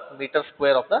per meter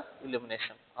square of the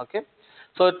illumination, okay.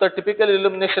 So the typical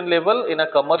illumination level in a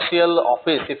commercial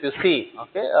office, if you see,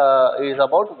 okay, is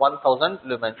about 1000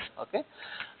 lumens, okay,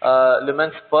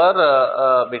 lumens per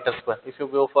meter square. If you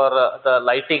go for the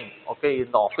lighting, okay,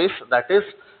 in the office, that is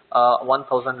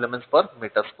 1000 lumens per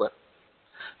meter square.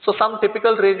 So some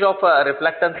typical range of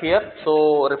reflectance here.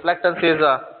 So reflectance is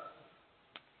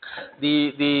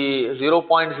the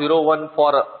 0.01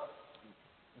 for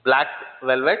black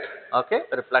velvet, okay,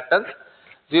 reflectance.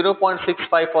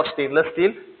 0.65 for stainless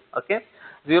steel, okay,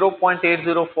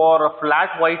 0.80 for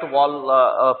flat white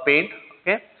wall paint,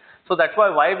 okay. So that's why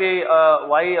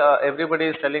everybody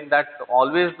is telling that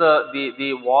always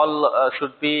the wall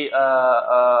should be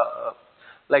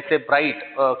like say bright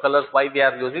colors. Why we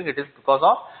are using it is because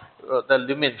of the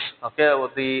lumens, okay,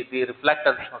 the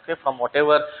reflectance, okay, from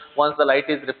whatever once the light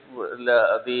is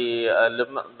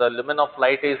the lumen of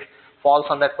light is falls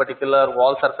on that particular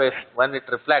wall surface when it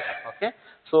reflects, okay.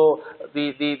 So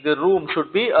the room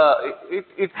should be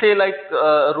it say like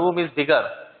room is bigger,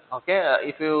 okay.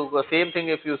 If you same thing,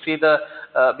 if you see the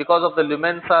because of the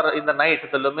lumens are in the night,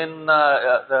 the lumen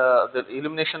the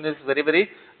illumination is very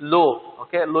low,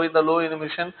 okay, low. In the low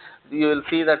illumination you will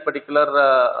see that particular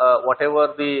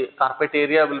whatever the carpet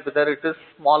area will be there, it is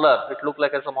smaller, it look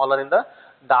like a smaller in the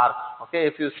dark, okay.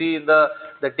 If you see in the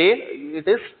day, it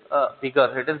is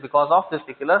bigger. It is because of this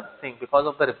particular thing, because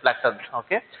of the reflectance,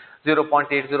 okay.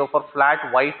 0.80 for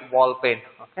flat white wall paint,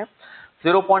 okay.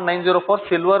 0.90 for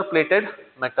silver plated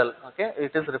metal, okay,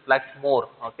 it is reflects more,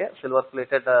 okay, silver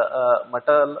plated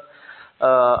metal,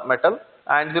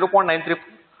 and 0.93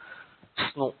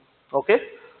 snow, okay.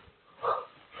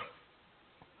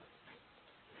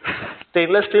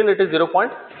 Stainless steel, it is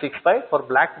 0.65, for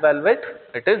black velvet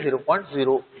it is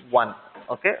 0.01,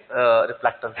 okay,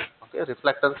 reflectance, okay.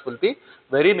 Reflectance will be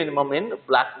very minimum in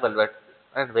black velvet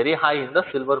and very high in the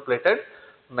silver plated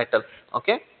metal,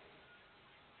 okay.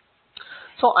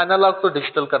 So analog to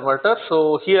digital converter.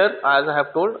 So here, as I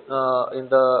have told in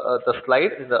the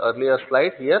slide, in the earlier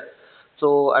slide here,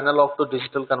 So analog to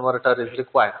digital converter is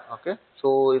required. Okay.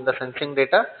 So in the sensing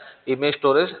data, image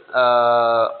storage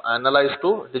analyzed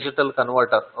to digital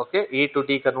converter. Okay. A to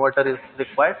D converter is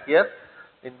required here.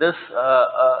 In this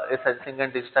sensing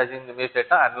and digitizing image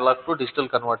data, analog to digital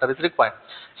converter is required.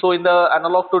 So in the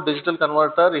analog to digital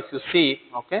converter, if you see,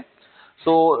 okay,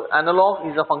 so analog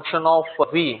is a function of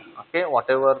V, okay,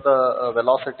 whatever the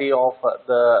velocity of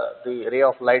the ray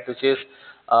of light which is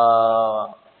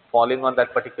falling on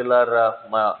that particular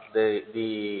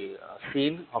the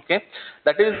scene, okay,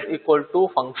 that is equal to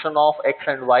function of x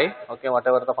and y, okay,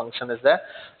 whatever the function is there.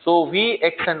 So V,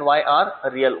 x and y are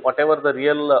real, whatever the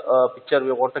real picture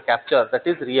we want to capture, that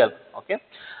is real, okay.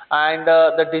 And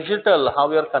the digital, how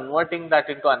we are converting that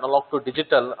into analog to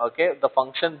digital, okay, the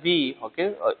function V,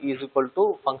 okay, is equal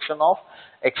to function of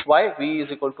xy, V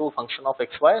is equal to function of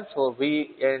xy. So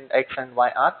V and x and y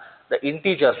are the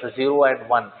integers 0 and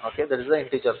 1, okay, that is the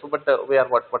integer. So but we are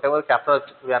whatever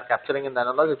we are capturing in the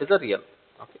analog, it is a real,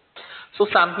 okay. So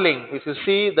sampling, if you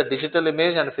see the digital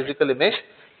image and physical image,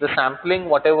 the sampling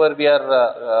whatever we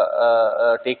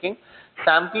are taking,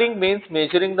 sampling means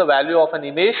measuring the value of an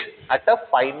image at a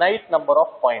finite number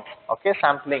of points, okay.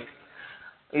 Sampling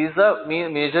is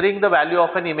measuring the value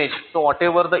of an image. So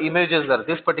whatever the image is there,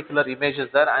 this particular image is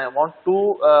there, I want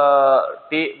to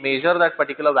measure that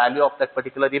particular value of that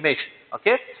particular image,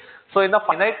 okay. So in a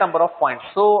finite number of points,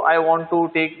 so I want to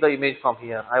take the image from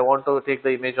here, I want to take the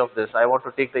image of this, I want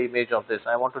to take the image of this,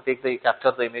 I want to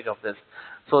capture the image of this,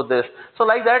 so this, so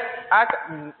like that at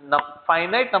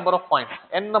finite number of points,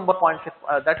 n number of points,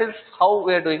 that is how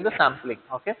we are doing the sampling,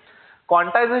 okay.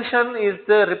 Quantization is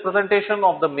the representation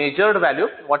of the measured value,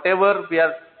 whatever we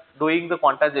are doing the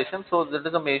quantization, so that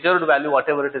is a measured value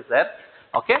whatever it is there,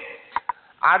 okay,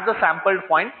 at the sampled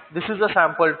point. This is the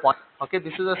sampled point, okay,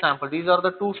 this is a sample, these are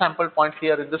the two sampled points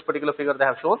here in this particular figure they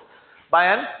have shown by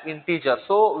an integer.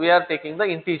 So we are taking the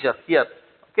integer here,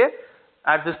 okay,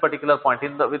 at this particular point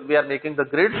in the we are making the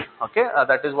grids, okay,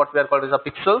 that is what we are called as the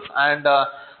pixels, and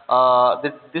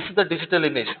this is the digital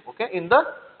image, okay, in the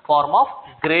form of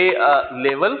gray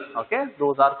level, okay,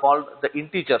 those are called the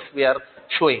integers we are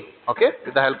showing, okay,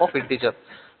 with the help of integer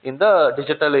in the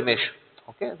digital image,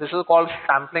 okay. This is called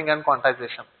sampling and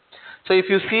quantization. So if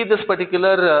you see this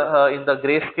particular in the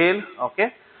grayscale,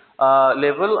 okay,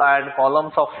 level and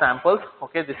columns of samples,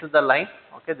 okay, this is the line,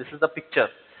 okay, this is the picture,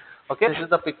 okay, this is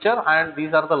the picture and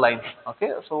these are the lines,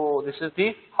 okay. So this is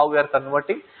the how we are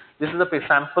converting, this is the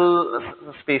sample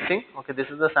spacing, okay, this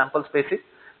is the sample spacing,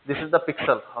 this is the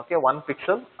pixel, okay, one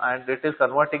pixel, and it is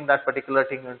converting that particular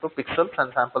thing into pixels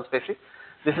and sample spacing.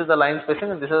 This is the line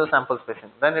spacing and this is the sample spacing.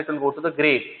 Then it will go to the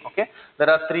gray, okay. There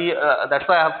are three, that's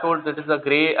why I have told that is a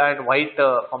gray and white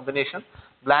combination,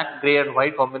 black, gray and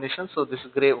white combination. So this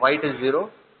is gray, white is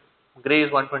 0, gray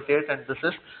is 128 and this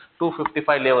is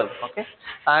 255 level, okay.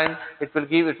 And it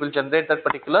will generate that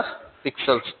particular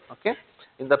pixels, okay.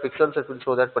 In the pixels it will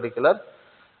show that particular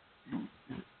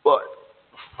word.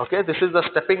 Okay, this is the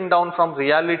stepping down from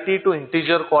reality to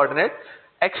integer coordinate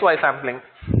XY sampling.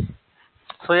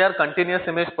 So here continuous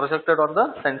image projected on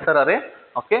the sensor array,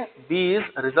 okay. B is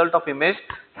result of image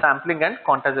sampling and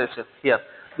quantization here.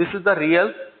 This is the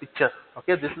real picture,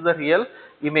 okay. This is the real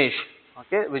image,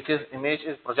 okay, which is image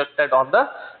is projected on the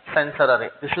sensor array.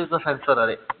 This is the sensor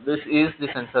array. This is the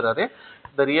sensor array.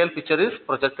 The real picture is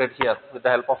projected here with the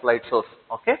help of light source,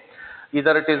 okay.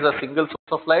 Either it is a single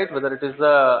source of light, whether it is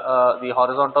the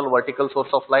horizontal vertical source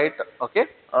of light, okay,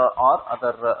 or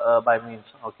other by means,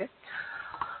 okay.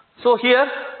 So here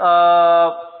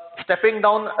stepping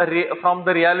down from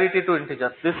the reality to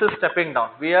integer. This is stepping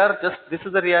down. This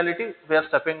is the reality. We are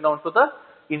stepping down to the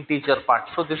integer part.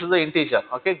 So this is the integer,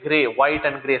 okay, gray, white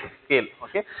and gray scale,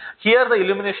 okay. Here the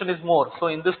illumination is more. So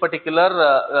in this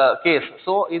particular case,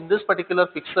 so in this particular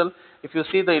pixel, if you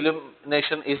see the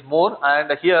illumination is more,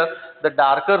 and here the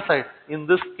darker side, in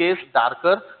this case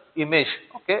darker image,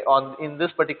 okay, in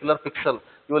this particular pixel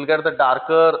you will get the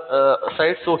darker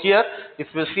side. So here if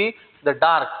you see the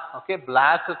dark, okay,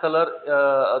 black color,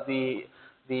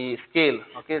 the scale,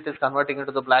 okay, it is converting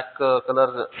into the black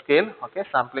color scale, okay,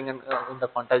 sampling in the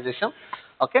quantization,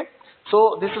 okay.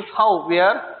 So this is how we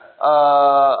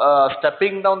are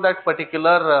stepping down that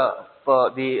particular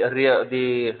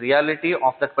the reality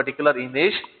of that particular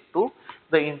image to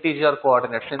the integer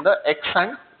coordinates in the x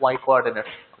and y coordinates,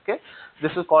 okay.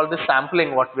 This is called the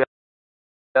sampling what we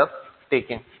are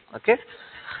taking, okay.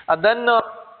 And then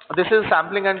this is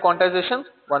sampling and quantization.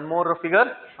 One more figure,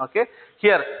 okay.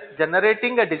 Here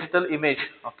generating a digital image,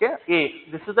 okay.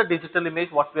 A, this is the digital image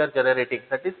what we are generating,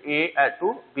 that is A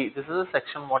to B. This is a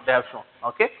section what they have shown,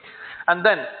 okay. And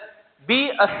then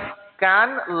B, a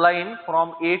scan line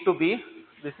from A to B.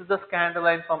 This is the scanned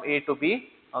line from A to B.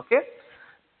 Okay,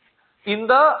 in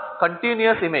the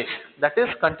continuous image, that is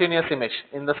continuous image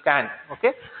in the scan.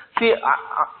 Okay, see,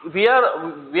 we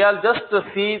are just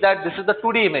see that this is the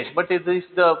 2D image, but it is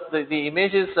the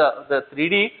image is the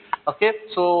 3D. Okay,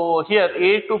 so here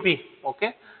A to B.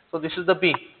 Okay, so this is the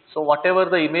B. So whatever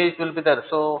the image will be there.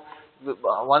 So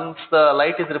once the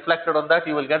light is reflected on that,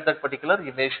 you will get that particular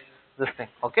image. This thing.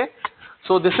 Okay,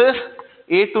 so this is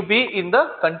A to B in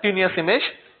the continuous image,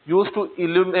 used to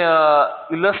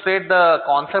illustrate the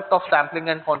concept of sampling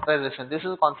and quantization. This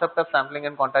is the concept of sampling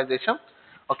and quantization.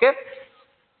 Okay,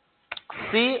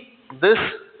 C this.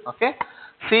 Okay,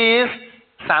 C is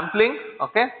sampling.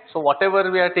 Okay, so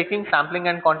whatever we are taking, sampling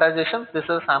and quantization, this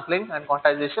is sampling and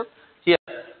quantization. Here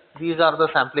these are the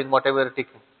sampling whatever we are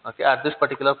taking. Okay, at this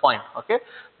particular point. Okay,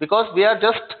 because we are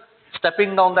just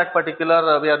stepping down that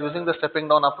particular, we are using the stepping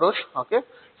down approach. Okay,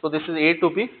 so this is A to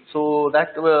B, so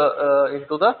that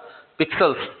into the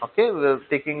pixels. Okay, we are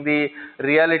taking the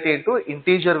reality into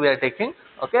integer we are taking.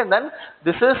 Okay, and then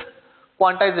this is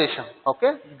quantization.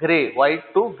 Okay, gray, white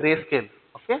to gray scale.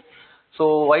 Okay,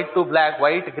 so white to black,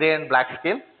 white, gray and black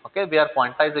scale. Okay, we are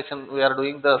quantization, we are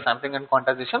doing the sampling and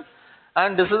quantization,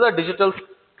 and this is a digital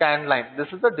scan line. This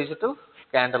is the digital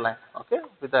scan line. Okay,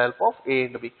 with the help of A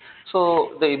and B.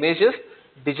 So the image is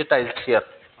digitized here.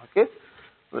 Okay,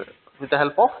 with the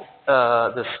help of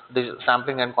this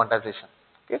sampling and quantization.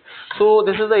 Okay, so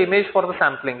this is the image for the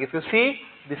sampling. If you see,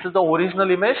 this is the original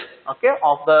image. Okay,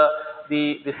 of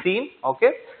the scene.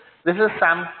 Okay, this is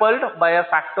sampled by a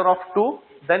factor of 2.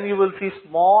 Then you will see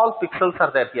small pixels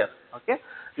are there here. Okay,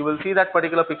 you will see that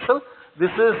particular pixel.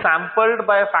 This is sampled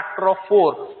by a factor of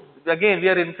 4. Again, we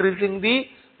are increasing the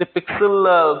pixel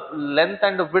length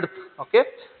and width. Okay,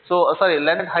 so sorry,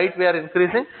 length and height we are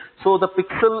increasing, so the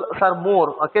pixels are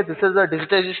more. Okay, this is the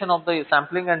digitization of the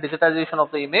sampling and digitization of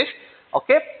the image.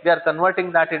 Okay, we are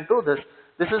converting that into this.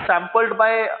 This is sampled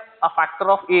by a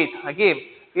factor of 8. Again,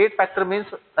 8 factor means,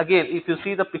 again, if you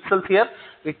see the pixels here,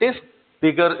 it is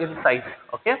bigger in size.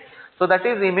 Okay, so that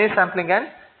is image sampling and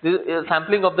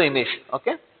sampling of the image.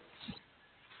 Okay,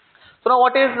 so now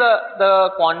what is the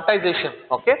quantization?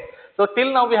 Okay, so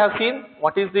till now we have seen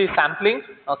what is the sampling.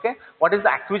 Okay, what is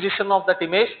the acquisition of that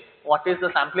image, what is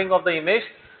the sampling of the image,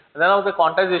 and then of the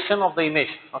quantization of the image.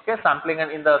 Okay, sampling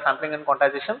and in the sampling and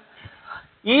quantization,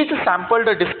 each sampled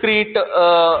discrete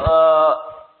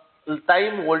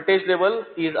time voltage level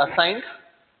is assigned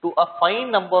to a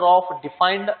fine number of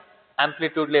defined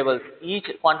amplitude levels. Each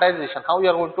quantization, how we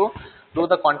are going to do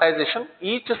the quantization,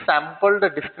 each sampled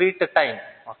discrete time.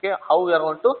 Okay, how we are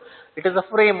going to, it is a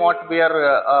frame what we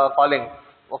are calling.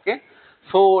 Okay,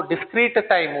 so discrete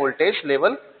time voltage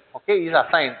level, okay, is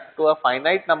assigned to a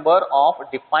finite number of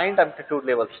defined amplitude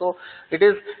levels. So it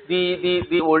is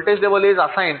the voltage level is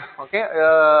assigned, okay,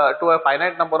 to a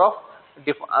finite number of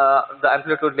the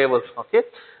amplitude levels. Okay,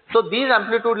 so these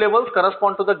amplitude levels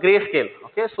correspond to the gray scale.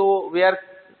 Okay, so we are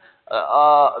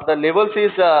the levels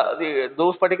is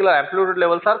those particular amplitude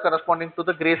levels are corresponding to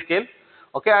the gray scale.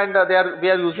 Okay, and we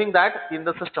are using that in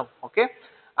the system. Okay,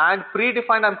 and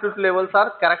predefined amplitude levels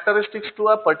are characteristics to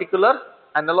a particular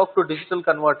analog to digital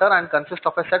converter and consist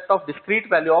of a set of discrete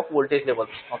value of voltage levels.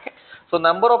 Okay, so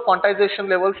number of quantization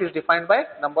levels is defined by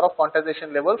number of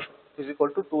quantization levels is equal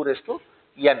to 2 raised to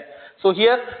n. So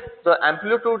here the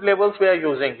amplitude levels we are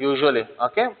using usually.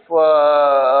 Okay, for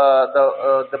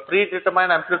the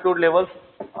predetermined amplitude levels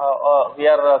we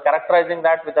are characterizing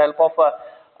that with the help of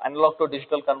analog to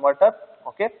digital converter.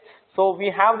 Okay, so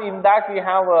we have in that we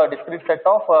have a discrete set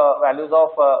of values of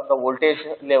the voltage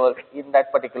levels in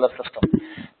that particular system.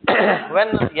 When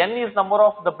n is number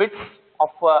of the bits of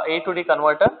A to D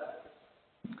converter,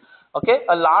 okay,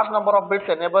 a large number of bits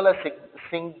enable a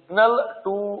signal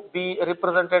to be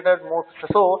represented more.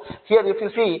 So here if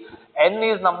you see, n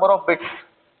is number of bits.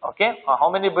 Okay, how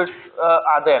many bits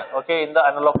are there? Okay, in the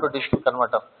analog to digital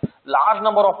converter, large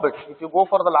number of bits. If you go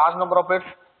for the large number of bits,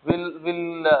 will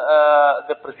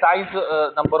the precise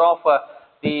number of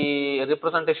the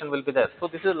representation will be there. So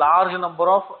this is large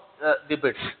number of the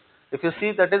bits. If you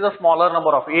see, that is a smaller number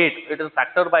of 8. It is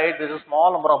factored by 8. This is a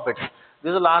small number of bits.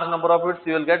 This is a large number of bits.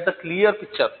 You will get the clear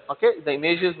picture. Okay, the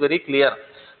image is very clear,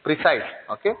 precise.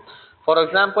 Okay. For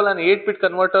example, an 8-bit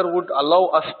converter would allow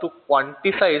us to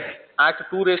quantize at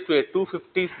 2 raised to 8,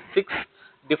 256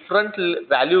 different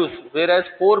values, whereas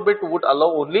 4-bit would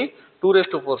allow only 2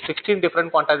 raised to 4, 16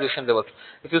 different quantization levels.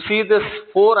 If you see this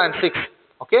 4 and 6,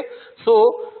 okay,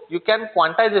 so you can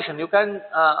quantization, you can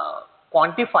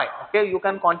quantify, okay, you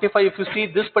can quantify. If you see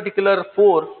this particular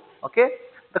 4, okay,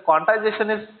 the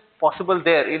quantization is possible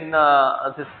there in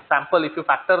this sample if you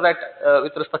factor that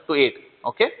with respect to 8,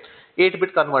 okay,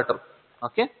 8-bit converter,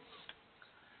 okay.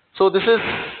 So this is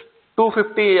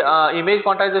 250 image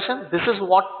quantization. This is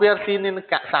what we are seeing in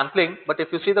sampling, but if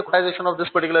you see the quantization of this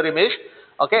particular image,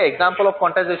 okay, example of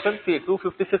quantization, see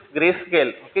 256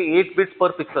 grayscale, okay, 8 bits per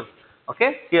pixel,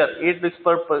 okay, here 8 bits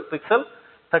per pixel,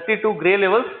 32 gray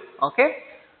levels, okay,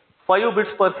 5 bits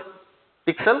per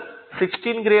pixel,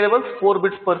 16 gray levels, 4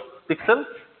 bits per pixel,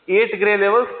 8 gray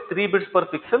levels, 3 bits per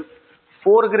pixel,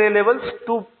 4 gray levels,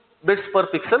 2 bits per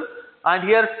pixel, and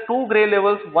here 2 gray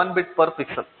levels, 1 bit per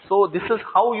pixel. So this is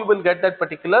how you will get that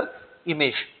particular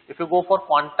image if you go for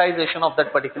quantization of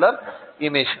that particular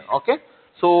image, okay.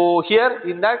 So here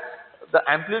in that the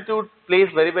amplitude plays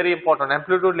very important.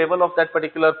 Amplitude level of that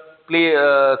particular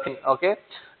thing, okay,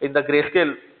 in the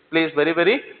grayscale plays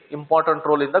very important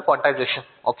role in the quantization,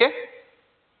 okay.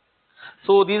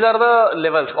 So these are the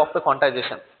levels of the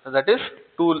quantization, that is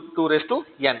 2 raised to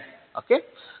n, okay.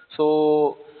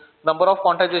 So number of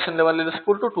quantization level is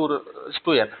equal to 2 raised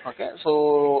to n, okay.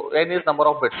 So n is number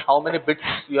of bits, how many bits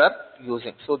you are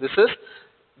using. So this is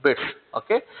bits,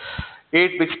 okay,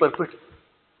 8 bits per bit,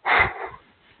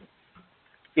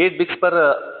 8 bits per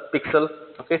pixel,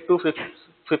 okay,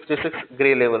 256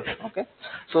 gray levels, okay.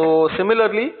 So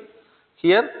similarly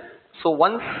here, so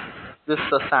once this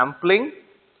sampling,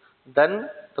 then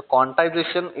the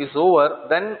quantization is over,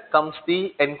 then comes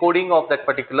the encoding of that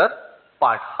particular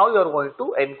part. How you are going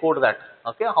to encode that,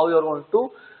 okay, how you are going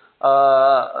to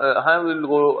how will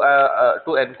go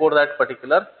to encode that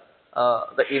particular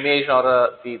the image or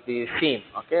the scene,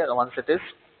 okay, once it is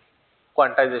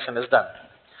quantization is done.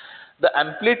 The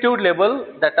amplitude level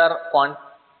that are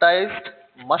quantized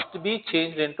must be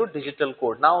changed into digital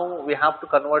code. Now we have to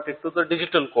convert it to the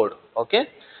digital code, okay.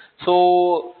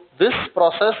 So this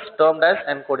process termed as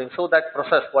encoding. So that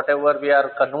process, whatever we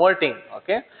are converting,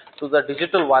 okay, to the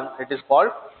digital one, it is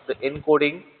called the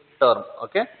encoding term,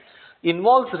 okay.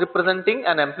 Involves representing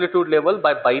an amplitude level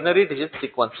by binary digit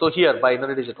sequence. So here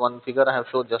binary digit, one figure I have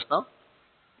showed just now.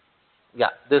 Yeah,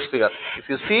 this figure. If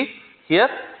you see here,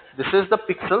 this is the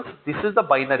pixels, this is the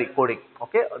binary coding,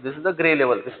 okay. This is the gray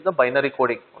level, this is the binary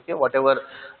coding, okay. Whatever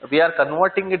we are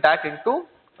converting it back into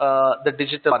the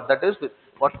digital one, that is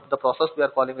what the process we are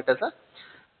calling it as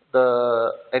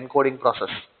the encoding process,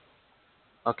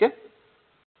 okay.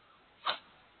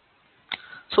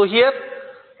 So here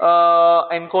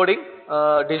encoding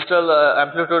digital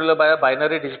amplitude by a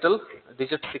binary digital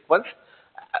digit sequence.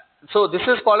 So this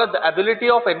is called the ability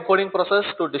of encoding process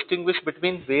to distinguish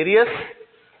between various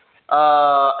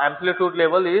amplitude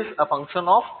level is a function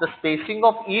of the spacing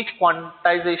of each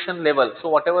quantization level. So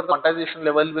whatever the quantization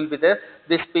level will be there,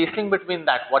 the spacing between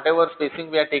that, whatever spacing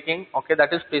we are taking, okay,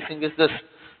 that is spacing is this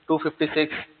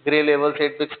 256 gray levels,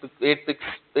 8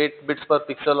 bits per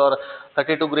pixel, or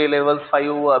 32 gray levels,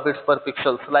 5 bits per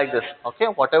pixel, so like this, okay.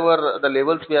 Whatever the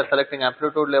levels we are selecting,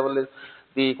 amplitude level is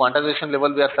the quantization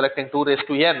level we are selecting 2 raised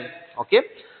to n, okay.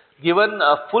 Given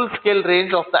a full scale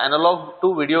range of the analog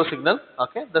to video signal,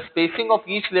 okay, the spacing of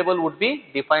each level would be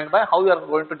defined by how you are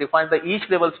going to define the each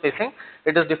level spacing.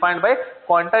 It is defined by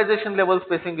quantization level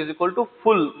spacing is equal to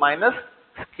full minus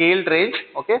scaled range,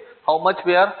 okay, how much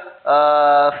we are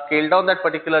scaled down that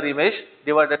particular image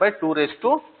divided by 2 raised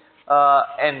to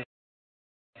n,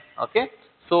 okay.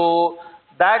 So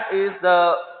that is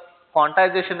the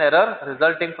quantization error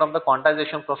resulting from the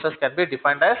quantization process can be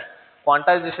defined as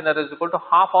quantization error is equal to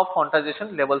half of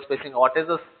quantization level spacing. What is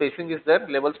the spacing is there,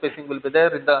 level spacing will be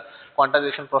there in the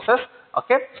quantization process,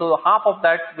 okay. So half of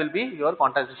that will be your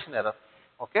quantization error,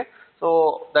 okay.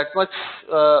 So that much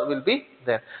will be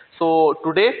there. So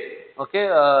today, okay,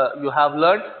 you have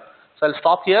learned, so I'll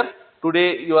stop here.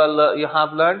 Today you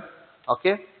have learned,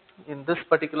 okay, in this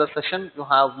particular session you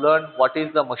have learned what is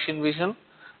the machine vision,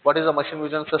 what is the machine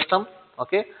vision system,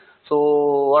 okay.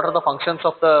 So what are the functions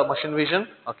of the machine vision,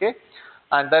 okay,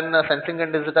 and then sensing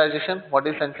and digitization, what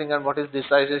is sensing and what is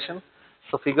digitization,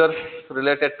 so figures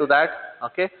related to that,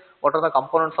 okay. What are the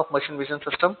components of machine vision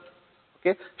system,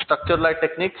 okay, structure light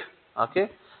technique, okay,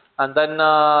 and then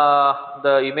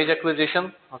the image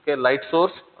acquisition, okay, light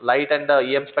source, light and the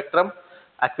EM spectrum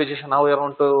acquisition, how we are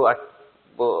going to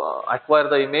acquire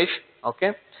the image,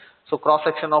 okay. So cross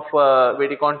section of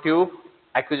Vedicon tube,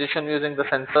 acquisition using the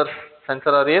sensor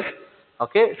arrays,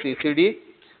 okay, CCD,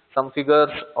 some figures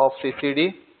of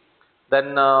CCD,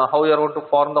 then how you are going to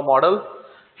form the model,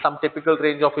 some typical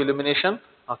range of illumination,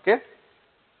 okay,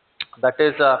 that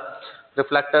is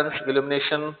reflectance,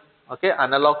 illumination, okay,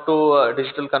 analog to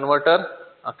digital converter,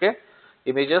 okay,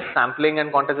 images, sampling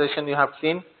and quantization you have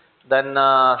seen, then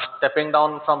stepping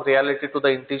down from reality to the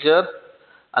integer,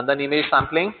 and then image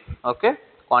sampling, okay,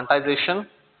 quantization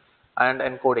and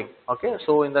encoding. Okay,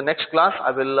 so in the next class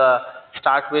I will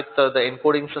start with the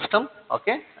encoding system,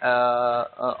 okay,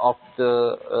 of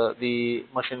the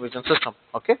machine vision system.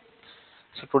 Okay,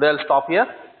 so today I'll stop here.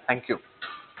 Thank you.